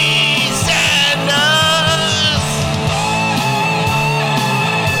crazy Sanders.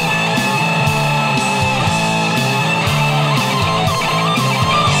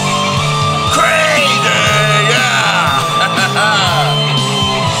 Crazy, yeah.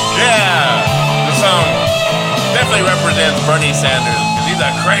 Yeah, this song definitely represents Bernie Sanders because he's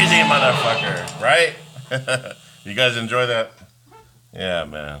a crazy motherfucker, right? You guys enjoy that? Yeah,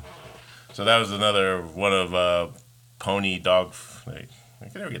 man. So that was another one of Pony Dog. I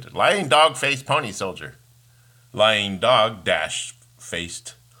can never get to Lying Dog Faced Pony Soldier. Lying Dog Dash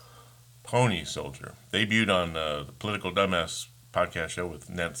Faced Pony Soldier. Debuted on the Political Dumbass podcast show with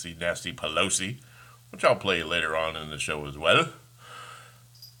Nancy Nasty Pelosi, which I'll play later on in the show as well.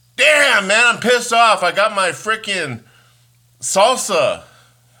 Damn, man, I'm pissed off. I got my freaking salsa.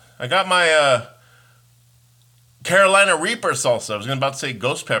 I got my Carolina Reaper salsa. I was about to say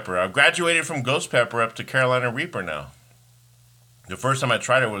Ghost Pepper. I graduated from Ghost Pepper up to Carolina Reaper now. The first time I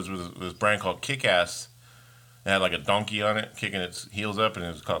tried it was with this brand called Kick-Ass. It had like a donkey on it, kicking its heels up, and it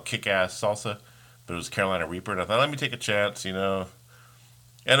was called Kick-Ass Salsa. But it was Carolina Reaper, and I thought, let me take a chance, you know.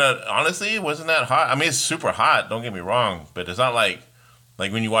 And honestly, it wasn't that hot. I mean, it's super hot, don't get me wrong, but it's not like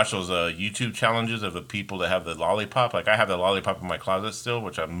when you watch those YouTube challenges of the people that have the lollipop. Like, I have the lollipop in my closet still,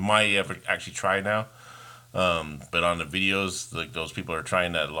 which I might ever actually try now. But on the videos, like, those people are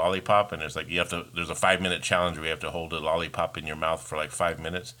trying that lollipop, and there's like there's a 5-minute challenge where you have to hold a lollipop in your mouth for like 5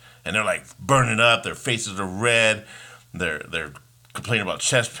 minutes, and they're like burning up, their faces are red, they're complaining about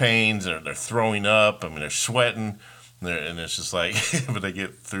chest pains, they're throwing up, I mean, they're sweating, and it's just like, but they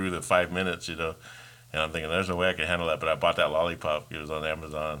get through the 5 minutes, you know, and I'm thinking there's no way I can handle that, but I bought that lollipop. It was on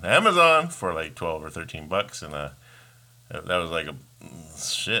Amazon for like $12 or $13, and that was like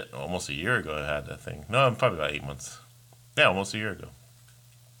almost a year ago I had that thing. No, probably about 8 months. Yeah, almost a year ago.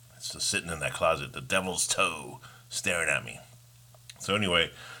 It's just sitting in that closet, the devil's toe, staring at me. So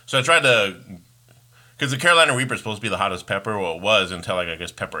anyway, so I tried to, because the Carolina Reaper is supposed to be the hottest pepper. Well, it was until, like, I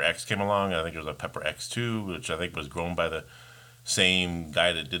guess Pepper X came along. I think it was a Pepper X2, which I think was grown by the same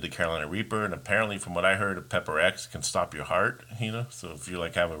guy that did the Carolina Reaper. And apparently, from what I heard, a Pepper X can stop your heart, you know. So if you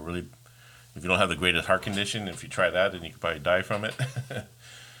like if you don't have the greatest heart condition, if you try that, then you could probably die from it.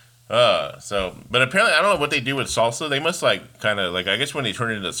 But apparently, I don't know what they do with salsa. They must like kind of like, I guess when they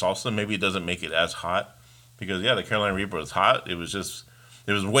turn it into salsa, maybe it doesn't make it as hot. Because yeah, the Carolina Reaper was hot. It was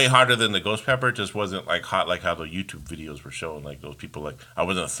way hotter than the Ghost Pepper. It just wasn't like hot like how the YouTube videos were showing. Like those people, like, I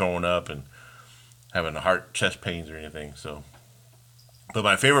wasn't throwing up and having heart chest pains or anything. So, but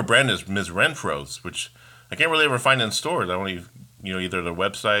my favorite brand is Ms. Renfro's, which I can't really ever find in stores. I only, either the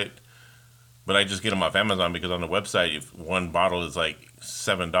website. But I just get them off Amazon because on the website, if one bottle is like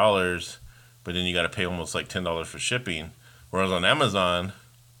 $7, but then you got to pay almost like $10 for shipping. Whereas on Amazon,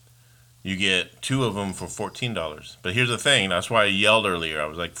 you get 2 of them for $14. But here's the thing. That's why I yelled earlier. I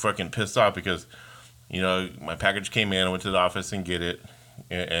was like fucking pissed off because, my package came in. I went to the office and get it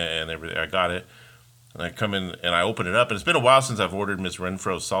and everything. I got it. And I come in and I open it up. And it's been a while since I've ordered Miss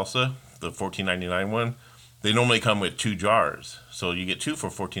Renfro's salsa, the $14.99 one. They normally come with 2 jars, so you get 2 for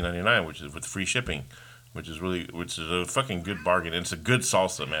 $14.99, which is with free shipping, which is a fucking good bargain. And it's a good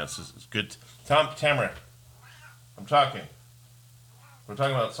salsa, man. It's good. Tamara, I'm talking. We're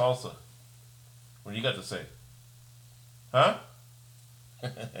talking about salsa. What do you got to say? Huh?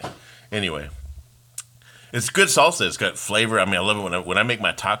 Anyway, it's good salsa. It's got flavor. I mean, I love it when I make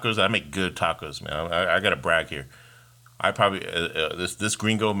my tacos. I make good tacos, man. I got to brag here. I probably this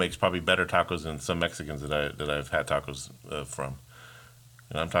gringo makes probably better tacos than some Mexicans that I've had tacos from,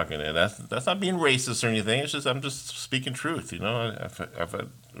 and I'm talking. And that's not being racist or anything. It's just I'm just speaking truth. I've had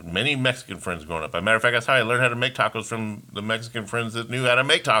many Mexican friends growing up. As a matter of fact, that's how I learned how to make tacos, from the Mexican friends that knew how to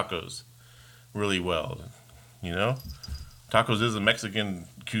make tacos really well. Tacos is a Mexican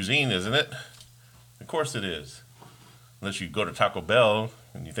cuisine, isn't it? Of course it is. Unless you go to Taco Bell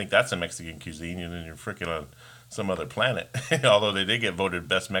and you think that's a Mexican cuisine, and then you're freaking on some other planet. Although they did get voted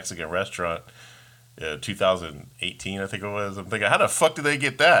best Mexican restaurant 2018, I think it was. I'm thinking, how the fuck did they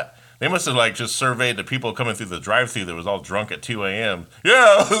get that? They must have like just surveyed the people coming through the drive-thru that was all drunk at 2 a.m.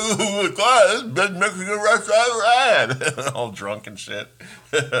 Yeah, class, best Mexican restaurant I ever had. All drunk and shit.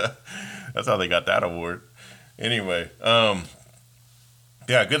 That's how they got that award. Anyway, yeah,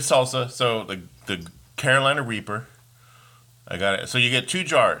 good salsa. So the Carolina Reaper, I got it. So you get 2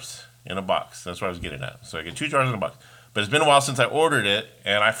 jars in a box. That's what I was getting at. So I get 2 jars in a box. But it's been a while since I ordered it,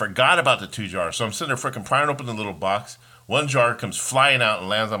 and I forgot about the 2 jars. So I'm sitting there freaking prying open the little box. 1 jar comes flying out and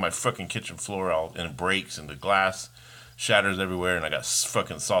lands on my freaking kitchen floor, and it breaks, and the glass shatters everywhere, and I got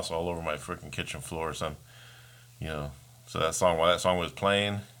fucking sauce all over my freaking kitchen floor. So so while that song was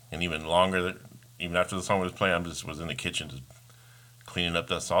playing, and even longer, even after the song was playing, I just was in the kitchen just cleaning up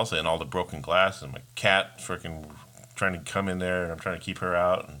that salsa and all the broken glass, and my cat freaking trying to come in there, and I'm trying to keep her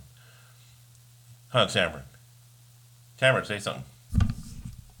out. And Tamara. Tamara, say something.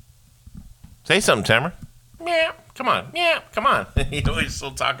 Say something, Tamara. Yeah, come on. Yeah, come on. You're always so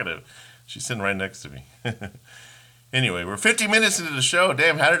talkative. She's sitting right next to me. Anyway, we're 50 minutes into the show.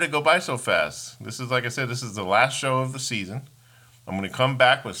 Damn, how did it go by so fast? This is, like I said, this is the last show of the season. I'm going to come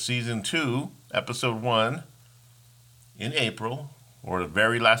back with season 2, episode 1, in April, or the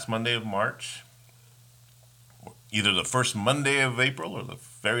very last Monday of March. Either the first Monday of April or the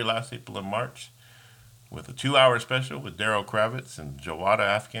very last April of March, with a 2-hour special with Daryl Kravitz and Jawada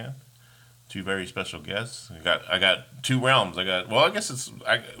Afghan. 2 very special guests. I got 2 realms.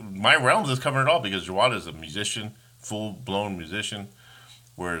 My realms is covering it all because Jawada is a musician, full-blown musician,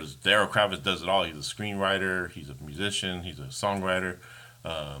 whereas Daryl Kravitz does it all. He's a screenwriter, he's a musician, he's a songwriter,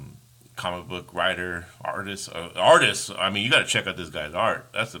 comic book writer, artist. I mean, you got to check out this guy's art.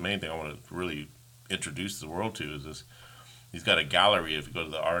 That's the main thing I want to really introduce the world to is this. He's got a gallery. If you go to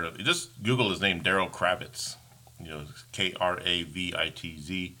the art of, just Google his name, Daryl Kravitz. Kravitz,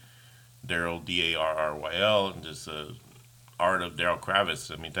 Daryl Darryl, and just art of Daryl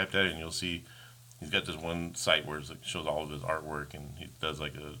Kravitz. I mean, type that in, you'll see. He's got this one site where it shows all of his artwork, and he does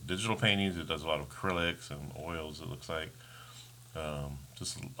like digital paintings. He does a lot of acrylics and oils. It looks like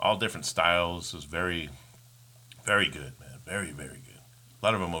just all different styles. It's very, very good, man. Very, very good. A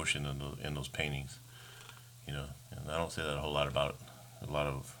lot of emotion in those paintings, and I don't say that a whole lot about a lot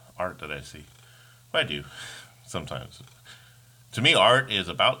of art that I see. But I do sometimes. To me, art is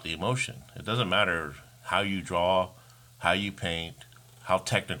about the emotion. It doesn't matter how you draw, how you paint, how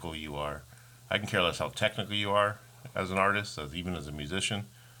technical you are. I can care less how technical you are as an artist, even as a musician.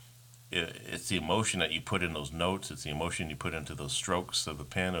 It's the emotion that you put in those notes. It's the emotion you put into those strokes of the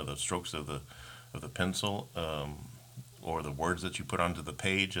pen or the strokes of the pencil, or the words that you put onto the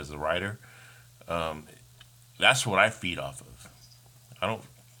page as a writer. That's what I feed off of. I don't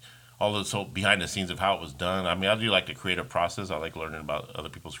all this whole behind the scenes of how it was done. I mean, I do like the creative process. I like learning about other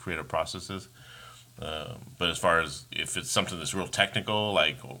people's creative processes. But as far as if it's something that's real technical,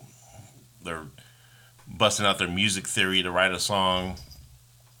 like they're busting out their music theory to write a song,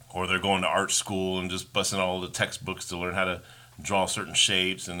 or they're going to art school and just busting all the textbooks to learn how to draw certain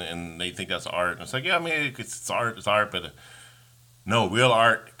shapes, and they think that's art. And it's like, yeah, I mean, it's art, but no, real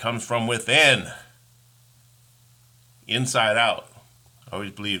art comes from within, inside out. I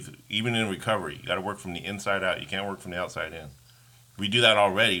always believe, even in recovery, you got to work from the inside out. You can't work from the outside in. We do that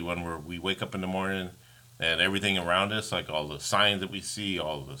already when we wake up in the morning, and everything around us, like all the signs that we see,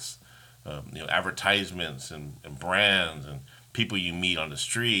 all this, advertisements and brands and people you meet on the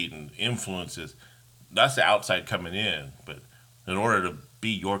street and influences. That's the outside coming in. But in order to be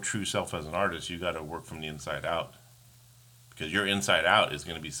your true self as an artist, you got to work from the inside out, because your inside out is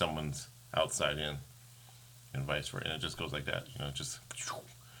going to be someone's outside in, and vice versa. And it just goes like that.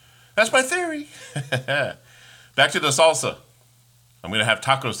 That's my theory. Back to the salsa. I'm going to have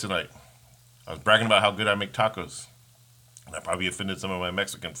tacos tonight. I was bragging about how good I make tacos, and I probably offended some of my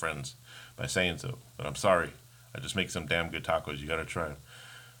Mexican friends by saying so, but I'm sorry. I just make some damn good tacos. You got to try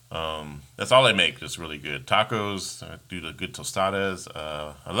them. That's all I make, just really good. Tacos, I do the good tostadas.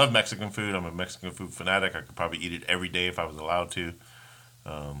 I love Mexican food. I'm a Mexican food fanatic. I could probably eat it every day if I was allowed to.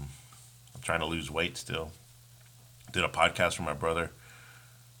 I'm trying to lose weight still. Did a podcast for my brother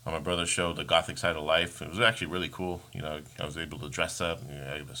on my brother's show, The Gothic Side of Life. It was actually really cool. I was able to dress up.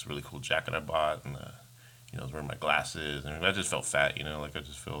 I had this really cool jacket I bought, and I was wearing my glasses, and I just felt fat. I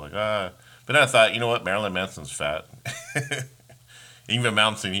just feel like But then I thought, you know what? Marilyn Manson's fat. Even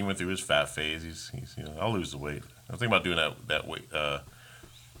Manson, he went through his fat phase. He's I'll lose the weight. I'm thinking about doing that weight that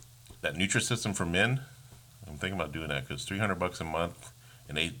Nutrisystem for men. I'm thinking about doing that because $300 a month,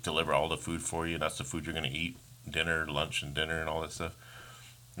 and they deliver all the food for you. And that's the food you're going to eat, lunch and dinner and all that stuff,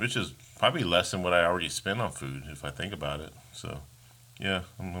 which is probably less than what I already spend on food if I think about it. So, yeah,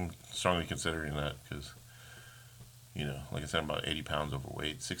 I'm strongly considering that because, like I said, I'm about 80 pounds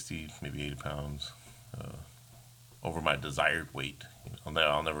overweight, 60, maybe 80 pounds over my desired weight.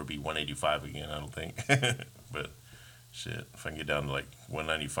 I'll never be 185 again, I don't think. But, shit, if I can get down to like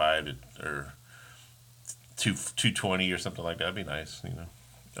 195 or 220 or something like that, that'd be nice,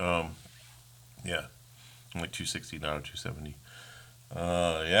 Yeah. I'm like 260 now, 270.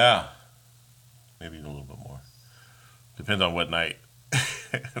 Yeah. Maybe a little bit more. Depends on what night.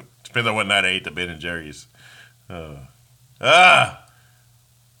 Depends on what night I ate the Ben and Jerry's.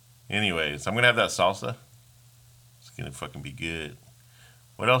 Anyways, I'm going to have that salsa. It's going to fucking be good.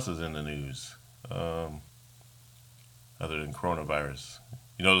 What else is in the news? Other than coronavirus.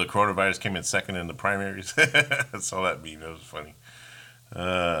 The coronavirus came in second in the primaries. I saw that meme. That was funny.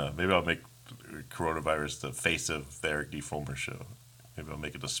 Maybe I'll make coronavirus the face of the Erik D. Fullmer show. Maybe I'll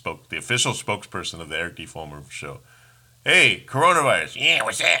make it the official spokesperson of the Erik D. Fullmer show. Hey, coronavirus. Yeah,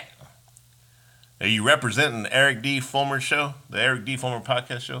 what's that? Are you representing the Erik D. Fullmer show? The Erik D. Fullmer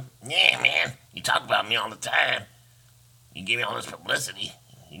podcast show? Yeah, man. You talk about me all the time. You give me all this publicity.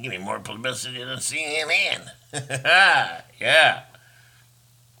 You give me more publicity than CNN. Yeah.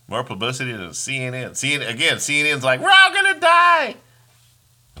 More publicity than CNN. CNN's like, we're all gonna die.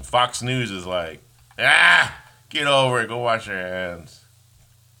 And Fox News is like, get over it. Go wash your hands.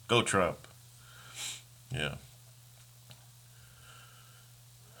 Go Trump. Yeah.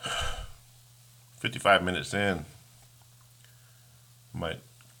 55 minutes in. Might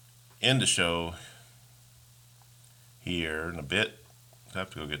end the show here in a bit. I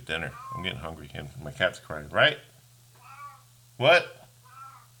have to go get dinner. I'm getting hungry and my cat's crying. Right? What?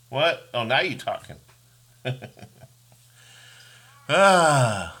 What? Oh, now you talking. Found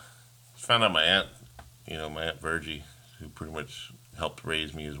out my aunt, my Aunt Virgie, who pretty much helped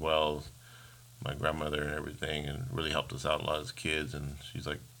raise me as well, my grandmother and everything, and really helped us out a lot as kids. And she's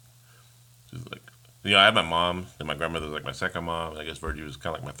like, I had my mom, and my grandmother was like my second mom. I guess Virgie was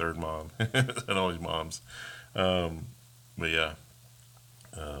kind of like my third mom, and all these moms. But yeah,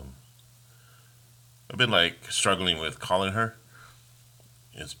 I've been like struggling with calling her.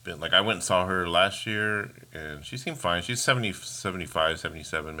 It's been like I went and saw her last year, and she seemed fine. She's 70, 75,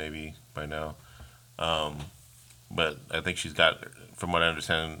 77 maybe by now. But I think she's got, from what I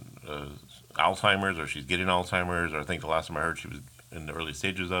understand, Alzheimer's, or she's getting Alzheimer's, or I think the last time I heard she was in the early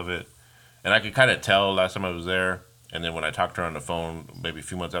stages of it. And I could kind of tell last time I was there, and then when I talked to her on the phone, maybe a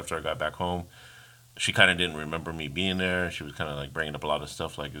few months after I got back home, she kind of didn't remember me being there. She was kind of like bringing up a lot of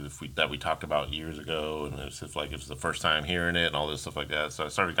stuff like that we talked about years ago, and it's just like it was the first time hearing it and all this stuff like that. So I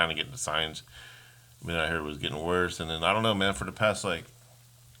started kind of getting the signs. I mean, I heard it was getting worse, and then I don't know, man. For the past God,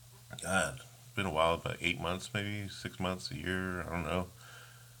 it's been a while, about 8 months, maybe 6 months, a year. I don't know.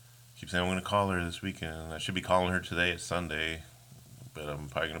 Keep saying I'm going to call her this weekend. I should be calling her today. It's Sunday, but I'm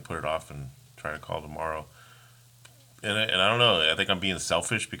probably going to put it off and try to call tomorrow. And I don't know. I think I'm being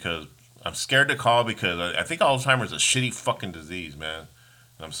selfish because I'm scared to call because I think Alzheimer's is a shitty fucking disease, man.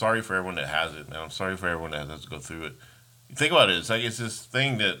 And I'm sorry for everyone that has it, man. I'm sorry for everyone that has to go through it. Think about it. It's like it's this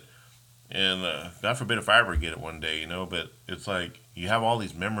thing that, and God forbid if I ever get it one day, but it's like you have all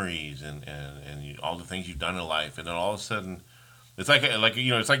these memories and all the things you've done in life, and then all of a sudden, it's like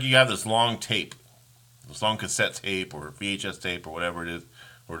it's like you have this long tape, this long cassette tape or VHS tape or whatever it is,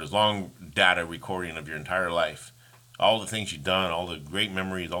 or this long data recording of your entire life. All the things you've done, all the great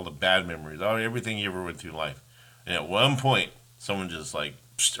memories, all the bad memories, everything you ever went through in life. And at one point, someone just like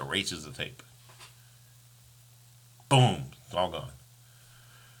erases the tape. Boom, it's all gone.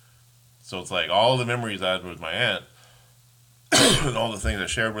 So it's like all the memories I had with my aunt and all the things I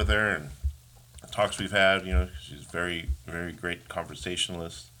shared with her and talks we've had, she's very, very great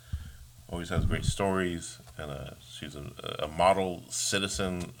conversationalist, always has great stories, and she's a model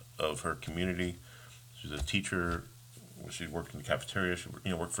citizen of her community. She's a teacher. She worked in the cafeteria. She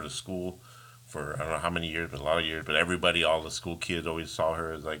worked for the school for I don't know how many years, but a lot of years. But everybody, all the school kids, always saw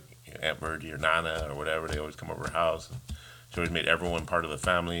her as like Aunt Virgie or Nana or whatever. They always come over her house. And she always made everyone part of the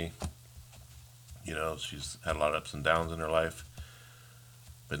family. She's had a lot of ups and downs in her life.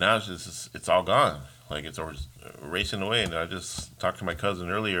 But now it's all gone. Like it's always racing away. And I just talked to my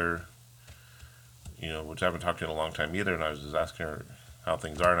cousin earlier, which I haven't talked to in a long time either. And I was just asking her how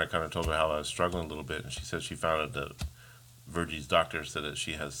things are, and I kind of told her how I was struggling a little bit. And she said she found out that Virgie's doctor said that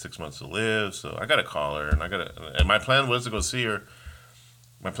she has 6 months to live. So I got to call her, and my plan was to go see her.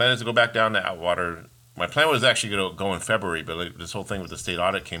 My plan is to go back down to Atwater. My plan was actually going to go in February, but this whole thing with the state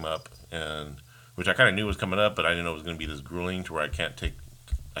audit came up, and which I kind of knew was coming up, but I didn't know it was going to be this grueling to where I can't take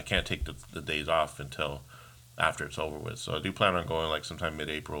the days off until after it's over with. So I do plan on going like sometime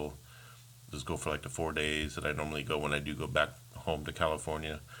mid-April. Just go for like the 4 days that I normally go when I do go back home to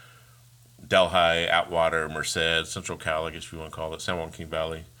California. Delhi, Atwater, Merced, Central Cal, I guess you want to call it, San Joaquin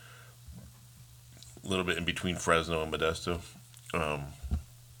Valley. A little bit in between Fresno and Modesto.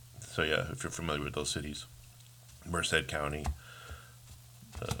 So yeah, if you're familiar with those cities. Merced County.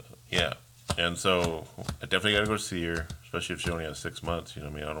 Yeah. And so I definitely got to go see her, especially if she only has 6 months. I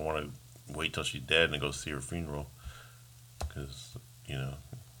don't want to wait till she's dead and go see her funeral. Because, yeah.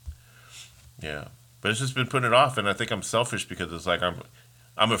 But it's just been putting it off, and I think I'm selfish because it's like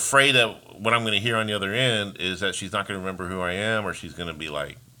I'm afraid that what I'm going to hear on the other end is that she's not going to remember who I am, or she's going to be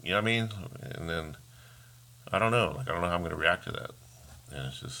like, you know what I mean? And then I don't know. Like I don't know how I'm going to react to that.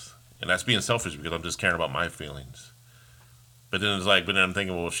 And that's being selfish because I'm just caring about my feelings. But then I'm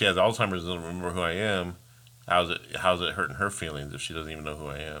thinking, well, if she has Alzheimer's and doesn't remember who I am, how's it hurting her feelings if she doesn't even know who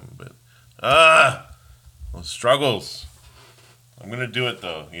I am? But those struggles. I'm going to do it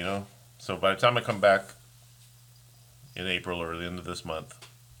though, So by the time I come back in April or the end of this month,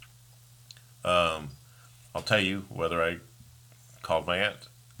 I'll tell you whether I called my aunt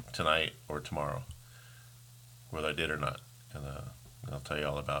tonight or tomorrow, whether I did or not, and I'll tell you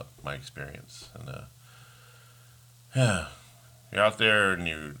all about my experience. And you're out there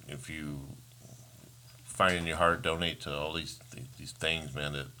and if you find in your heart, donate to all these things,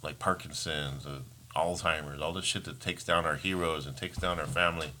 man, that like Parkinson's, Alzheimer's, all this shit that takes down our heroes and takes down our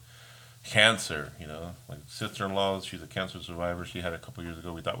family. Cancer, like sister-in-law, she's a cancer survivor. She had a couple years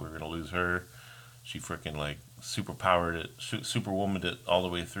ago. We thought we were gonna lose her. She freaking like superpowered it, superwomaned it all the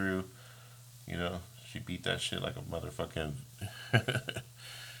way through. She beat that shit like a motherfucking.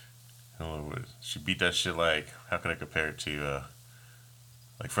 She beat that shit like, how can I compare it to?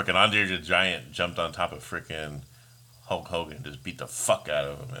 Like freaking Andre the Giant jumped on top of freaking Hulk Hogan and just beat the fuck out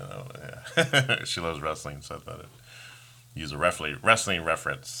of him. Yeah. She loves wrestling, so I thought I'd use a wrestling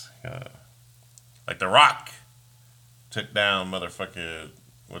reference. Like The Rock took down motherfucking,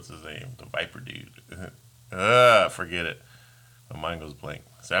 what's his name? The Viper dude. Forget it. My mind goes blank.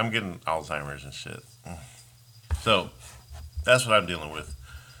 See, I'm getting Alzheimer's and shit. So, that's what I'm dealing with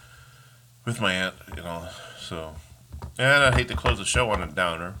my aunt, so. And I'd hate to close the show on a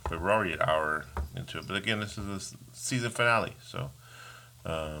downer, but we're already an hour into it. But again, this is the season finale, so,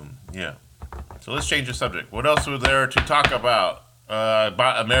 yeah. So let's change the subject. What else was there to talk about? I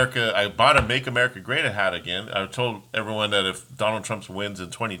bought a Make America Great hat again. I told everyone that if Donald Trump wins in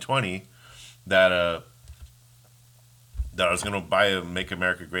 2020, that I was going to buy a Make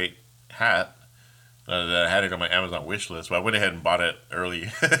America Great hat. That I had it on my Amazon wish list, so I went ahead and bought it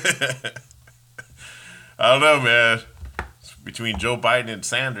early. I don't know, man. It's between Joe Biden and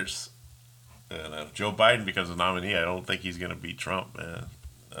Sanders. And if Joe Biden becomes a nominee, I don't think he's going to beat Trump, man.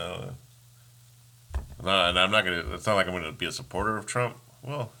 No, and I'm not going to, it's not like I'm going to be a supporter of Trump.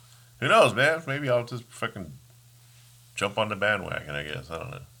 Well, who knows, man? Maybe I'll just fucking jump on the bandwagon, I guess. I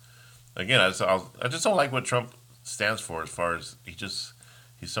don't know. Again, I just don't like what Trump stands for as far as he's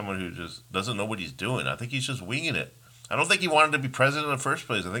someone who just doesn't know what he's doing. I think he's just winging it. I don't think he wanted to be president in the first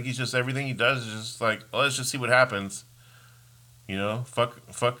place. I think he's just, everything he does is just like, well, let's just see what happens.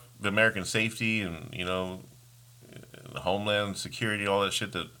 Fuck the American safety and, the homeland security, all that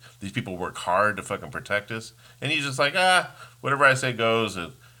shit that these people work hard to fucking protect us. And he's just like, whatever I say goes.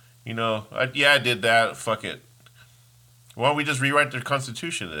 And, I did that. Fuck it. Why don't we just rewrite the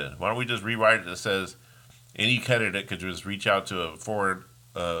Constitution then? Why don't we just rewrite it that says any candidate could just reach out to a foreign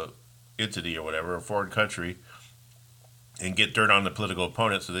entity or whatever, a foreign country, and get dirt on the political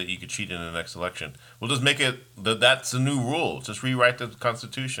opponent so that you could cheat in the next election. We'll just make it that's the new rule. Just rewrite the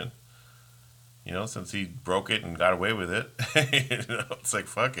Constitution. Since he broke it and got away with it, it's like,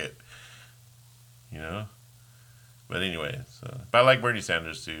 fuck it. But anyway, but I like Bernie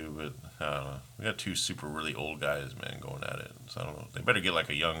Sanders too, but I don't know. We got two super really old guys, man, going at it. So I don't know. They better get like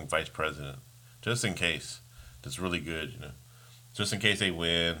a young vice president, just in case. That's really good, just in case they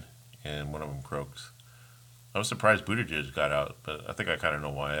win and one of them croaks. I was surprised Buttigieg got out, but I think I kind of know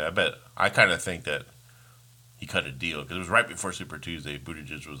why. I kind of think that he cut a deal, because it was right before Super Tuesday.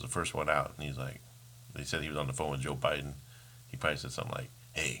 Buttigieg was the first one out, and he's like, they said he was on the phone with Joe Biden. He probably said something like,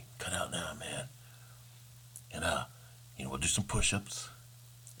 hey, cut out now, man. And, we'll do some push-ups,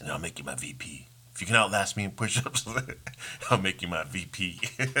 and I'll make you my VP. If you can outlast me in push-ups, I'll make you my VP.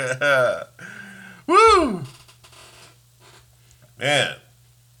 Woo! Man.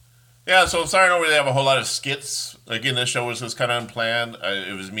 Yeah, so sorry I don't really have a whole lot of skits. Again, this show was just kind of unplanned.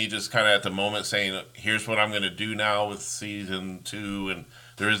 It was me just kind of at the moment saying, here's what I'm going to do now with season 2, and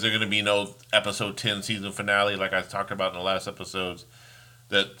there isn't going to be no episode 10 season finale like I talked about in the last episodes.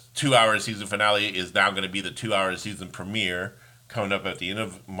 That 2-hour season finale is now going to be the 2-hour season premiere coming up at the end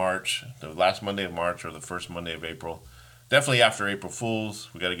of March, the last Monday of March or the first Monday of April. Definitely after April Fools.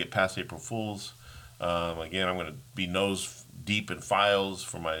 We got to get past April Fools. Again, I'm going to be nose deep in files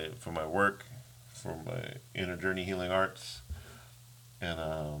for my work, for my Inner Journey Healing Arts.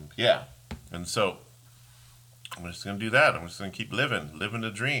 And yeah. And so I'm just going to do that. I'm just going to keep living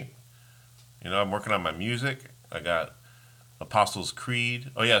the dream. I'm working on my music. I got Apostles' Creed.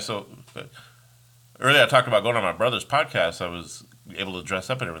 Oh, yeah, so earlier I talked about going on my brother's podcast. I was able to dress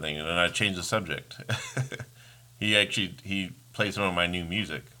up and everything, and then I changed the subject. He plays some of my new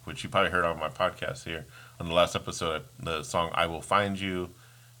music, which you probably heard on my podcast here. On the last episode, the song I Will Find You,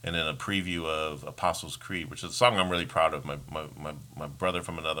 and then a preview of Apostles' Creed, which is a song I'm really proud of. My brother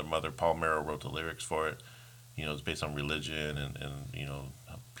from another mother, Paul Merrill, wrote the lyrics for it. It's based on religion and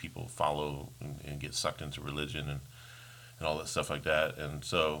how people follow and get sucked into religion and all that stuff like that. And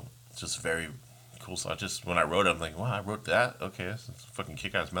so it's just very cool. So when I wrote it, I'm like, wow, I wrote that? Okay, that's a fucking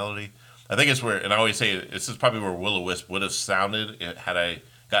kick-ass melody. I think it's where, and I always say, this is probably where Will-O-Wisp would have sounded had I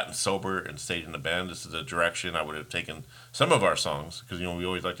gotten sober and stayed in the band. This is the direction I would have taken some of our songs, because, we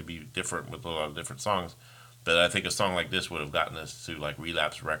always like to be different with a lot of different songs. But I think a song like this would have gotten us to like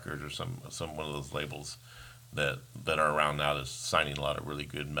Relapse Records or some one of those labels. that are around now that's signing a lot of really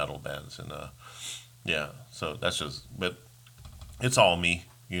good metal bands. And yeah, so that's just, but it's all me,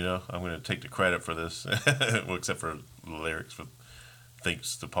 you know. I'm going to take the credit for this, well, except for the lyrics. But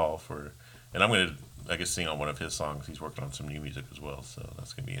thanks to Paul for, and I'm going to, I guess, sing on one of his songs. He's working on some new music as well, so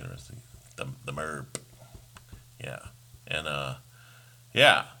that's going to be interesting. The Merb, yeah, and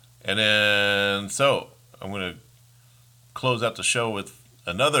yeah, and then so I'm going to close out the show with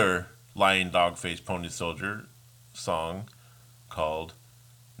another Lying Dog Faced Pony Soldier song called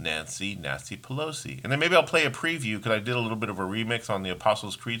Nancy Nasty Pelosi. And then maybe I'll play a preview, because I did a little bit of a remix on the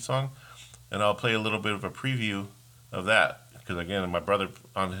Apostles' Creed song, and I'll play a little bit of a preview of that, because again, my brother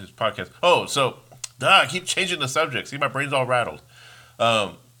on his podcast. Oh, so I keep changing the subject. See, my brain's all rattled.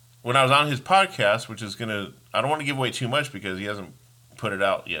 When I was on his podcast, which is gonna, I don't want to give away too much because he hasn't put it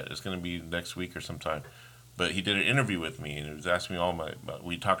out yet. It's gonna be next week or sometime. But he did an interview with me, and he was asking me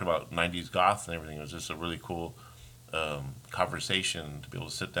we talked about 90s goth and everything. It was just a really cool conversation to be able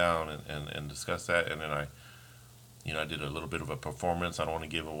to sit down and discuss that. And then I did a little bit of a performance. I don't want to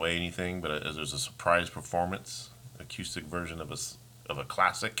give away anything, but there's a surprise performance, acoustic version of a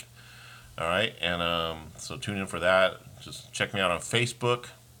classic. All right, and so tune in for that. Just check me out on Facebook,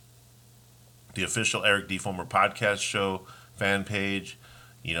 the official Erik D. Fullmer podcast show fan page.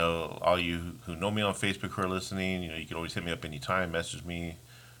 You know, all you who know me on Facebook who are listening, you know, you can always hit me up anytime, message me.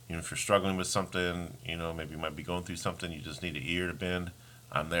 You know, if you're struggling with something, you know, maybe you might be going through something, you just need an ear to bend,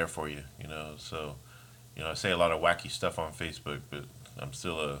 I'm there for you, you know. So, you know, I say a lot of wacky stuff on Facebook, but I'm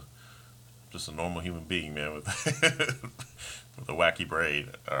still just a normal human being, man, with with a wacky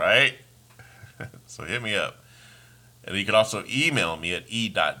brain, all right? So hit me up. And you can also email me at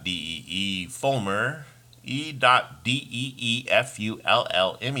e.deefulmer,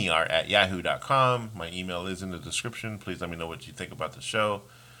 e.deefullmer @yahoo.com. My email is in the description. Please let me know what you think about the show.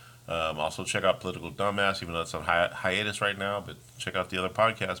 Also check out Political Dumbass, even though it's on hiatus right now, but check out the other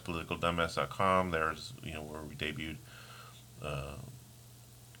podcast, politicaldumbass.com. There's, you know, where we debuted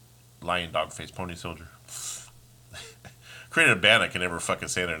Lion Dog Face Pony Soldier. Created a band I can never fucking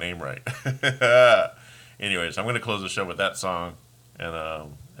say their name right. Anyways, I'm going to close the show with that song,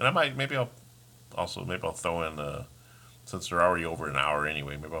 and maybe I'll throw in, since they're already over an hour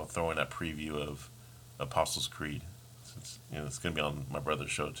anyway, maybe I'll throw in that preview of Apostles' Creed, since, you know, it's going to be on my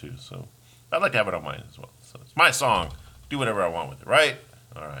brother's show too, so I'd like to have it on mine as well. So it's my song, do whatever I want with it, right?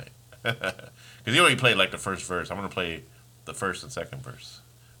 All right. Because he only played like the first verse. I'm going to play the first and second verse.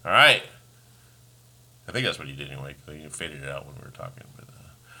 All right. I think that's what he did anyway, because he faded it out when we were talking. But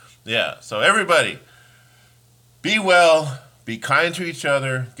yeah, so everybody, be well, be kind to each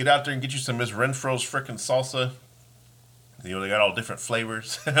other, get out there and get you some Miss Renfro's frickin' salsa. You know, they got all different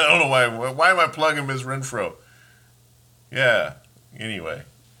flavors. I don't know why am I plugging Miss Renfro? Yeah, anyway,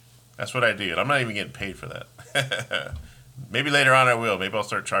 that's what I do, and I'm not even getting paid for that. Maybe later on I will. Maybe I'll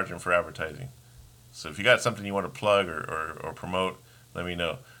start charging for advertising. So if you got something you want to plug or promote, let me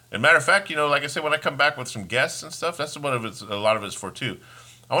know. And matter of fact, you know, like I said, when I come back with some guests and stuff, that's what a lot of it's for too.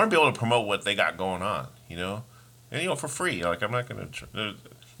 I want to be able to promote what they got going on, you know, and, you know, for free. Like, I'm not going to,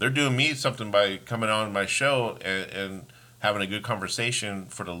 they're doing me something by coming on my show and having a good conversation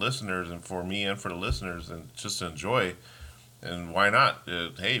for the listeners and for me and for the listeners, and just to enjoy. And why not?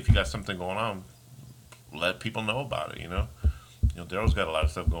 Hey, if you got something going on, let people know about it, you know. You know, Daryl's got a lot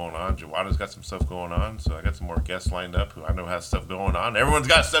of stuff going on. Jawada's got some stuff going on. So I got some more guests lined up who I know has stuff going on. Everyone's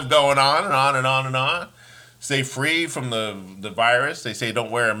got stuff going on and on and on and on. Stay free from the virus. They say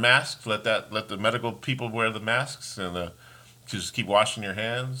don't wear a mask. Let the medical people wear the masks, and just keep washing your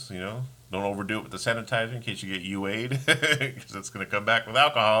hands. You know, don't overdo it with the sanitizer in case you get UA'd, because it's gonna come back with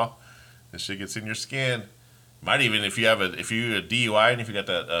alcohol. This shit gets in your skin. Might even, if you a DUI and if you got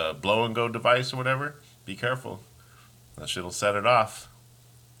that blow and go device or whatever, be careful. That shit will set it off.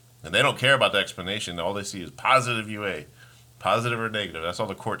 And they don't care about the explanation. All they see is positive UA. Positive or negative. That's all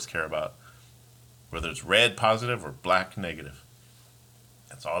the courts care about. Whether it's red positive or black negative.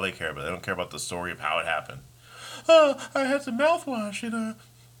 That's all they care about. They don't care about the story of how it happened. Oh, I had some mouthwash and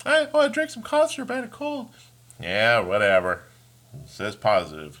I drank some cough syrup. I had a cold. Yeah, whatever. It says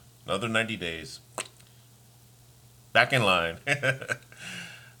positive. Another 90 days. Back in line.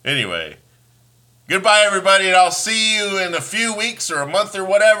 Anyway. Goodbye, everybody, and I'll see you in a few weeks or a month or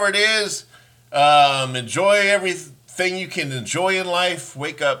whatever it is. Enjoy everything you can enjoy in life.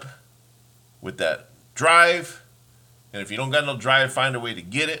 Wake up with that drive. And if you don't got no drive, find a way to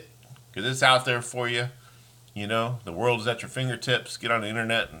get it, because it's out there for you. You know, the world is at your fingertips. Get on the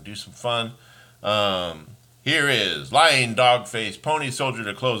internet and do some fun. Here is Lying Dog Face Pony Soldier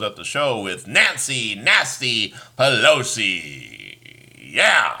to close out the show with Nancy Nasty Pelosi.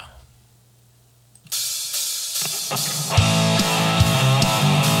 Yeah!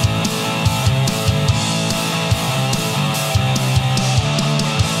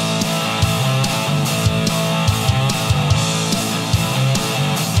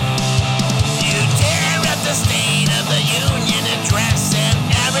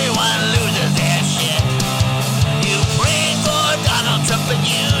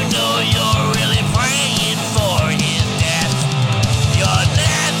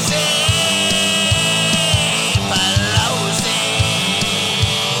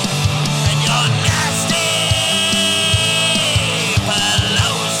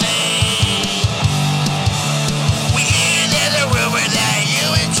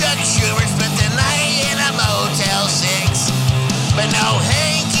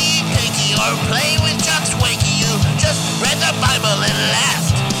 or play with Chuck's Wakey. You just read the Bible and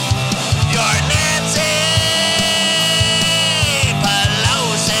laughed. You're Nancy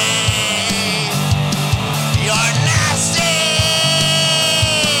Pelosi. You're nasty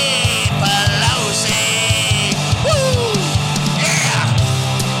Pelosi. Woo! Yeah!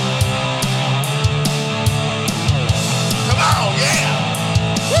 Come on, yeah!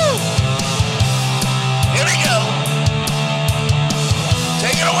 Woo! Here we go.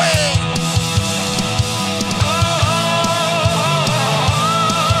 Take it away.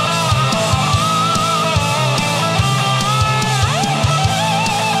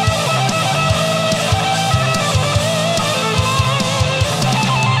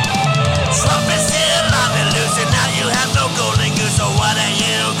 Trump is still on the loose, and now you have no golden goose. So what are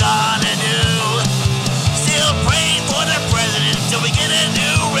you gonna do? Still praying for the president till we get a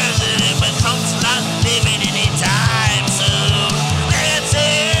new resident, but Trump's not leaving anytime soon. Nancy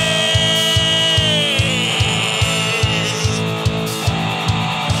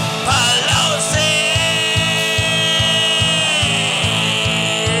Pelosi.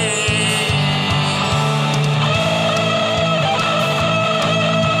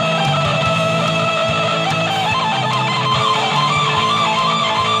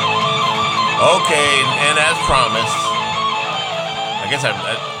 Okay, and as promised, I guess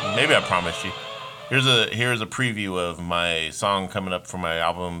maybe I promised you. Here's a preview of my song coming up for my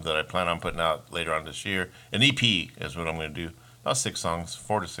album that I plan on putting out later on this year. An EP is what I'm going to do. About 6 songs,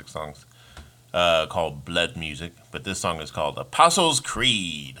 4 to 6 songs, called Blood Music. But this song is called Apostles'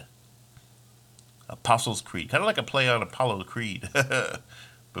 Creed. Apostles' Creed, kind of like a play on Apollo Creed. But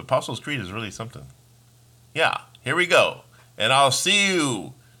Apostles' Creed is really something. Yeah, here we go. And I'll see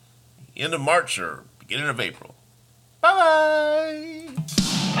you end of March or beginning of April. Bye-bye.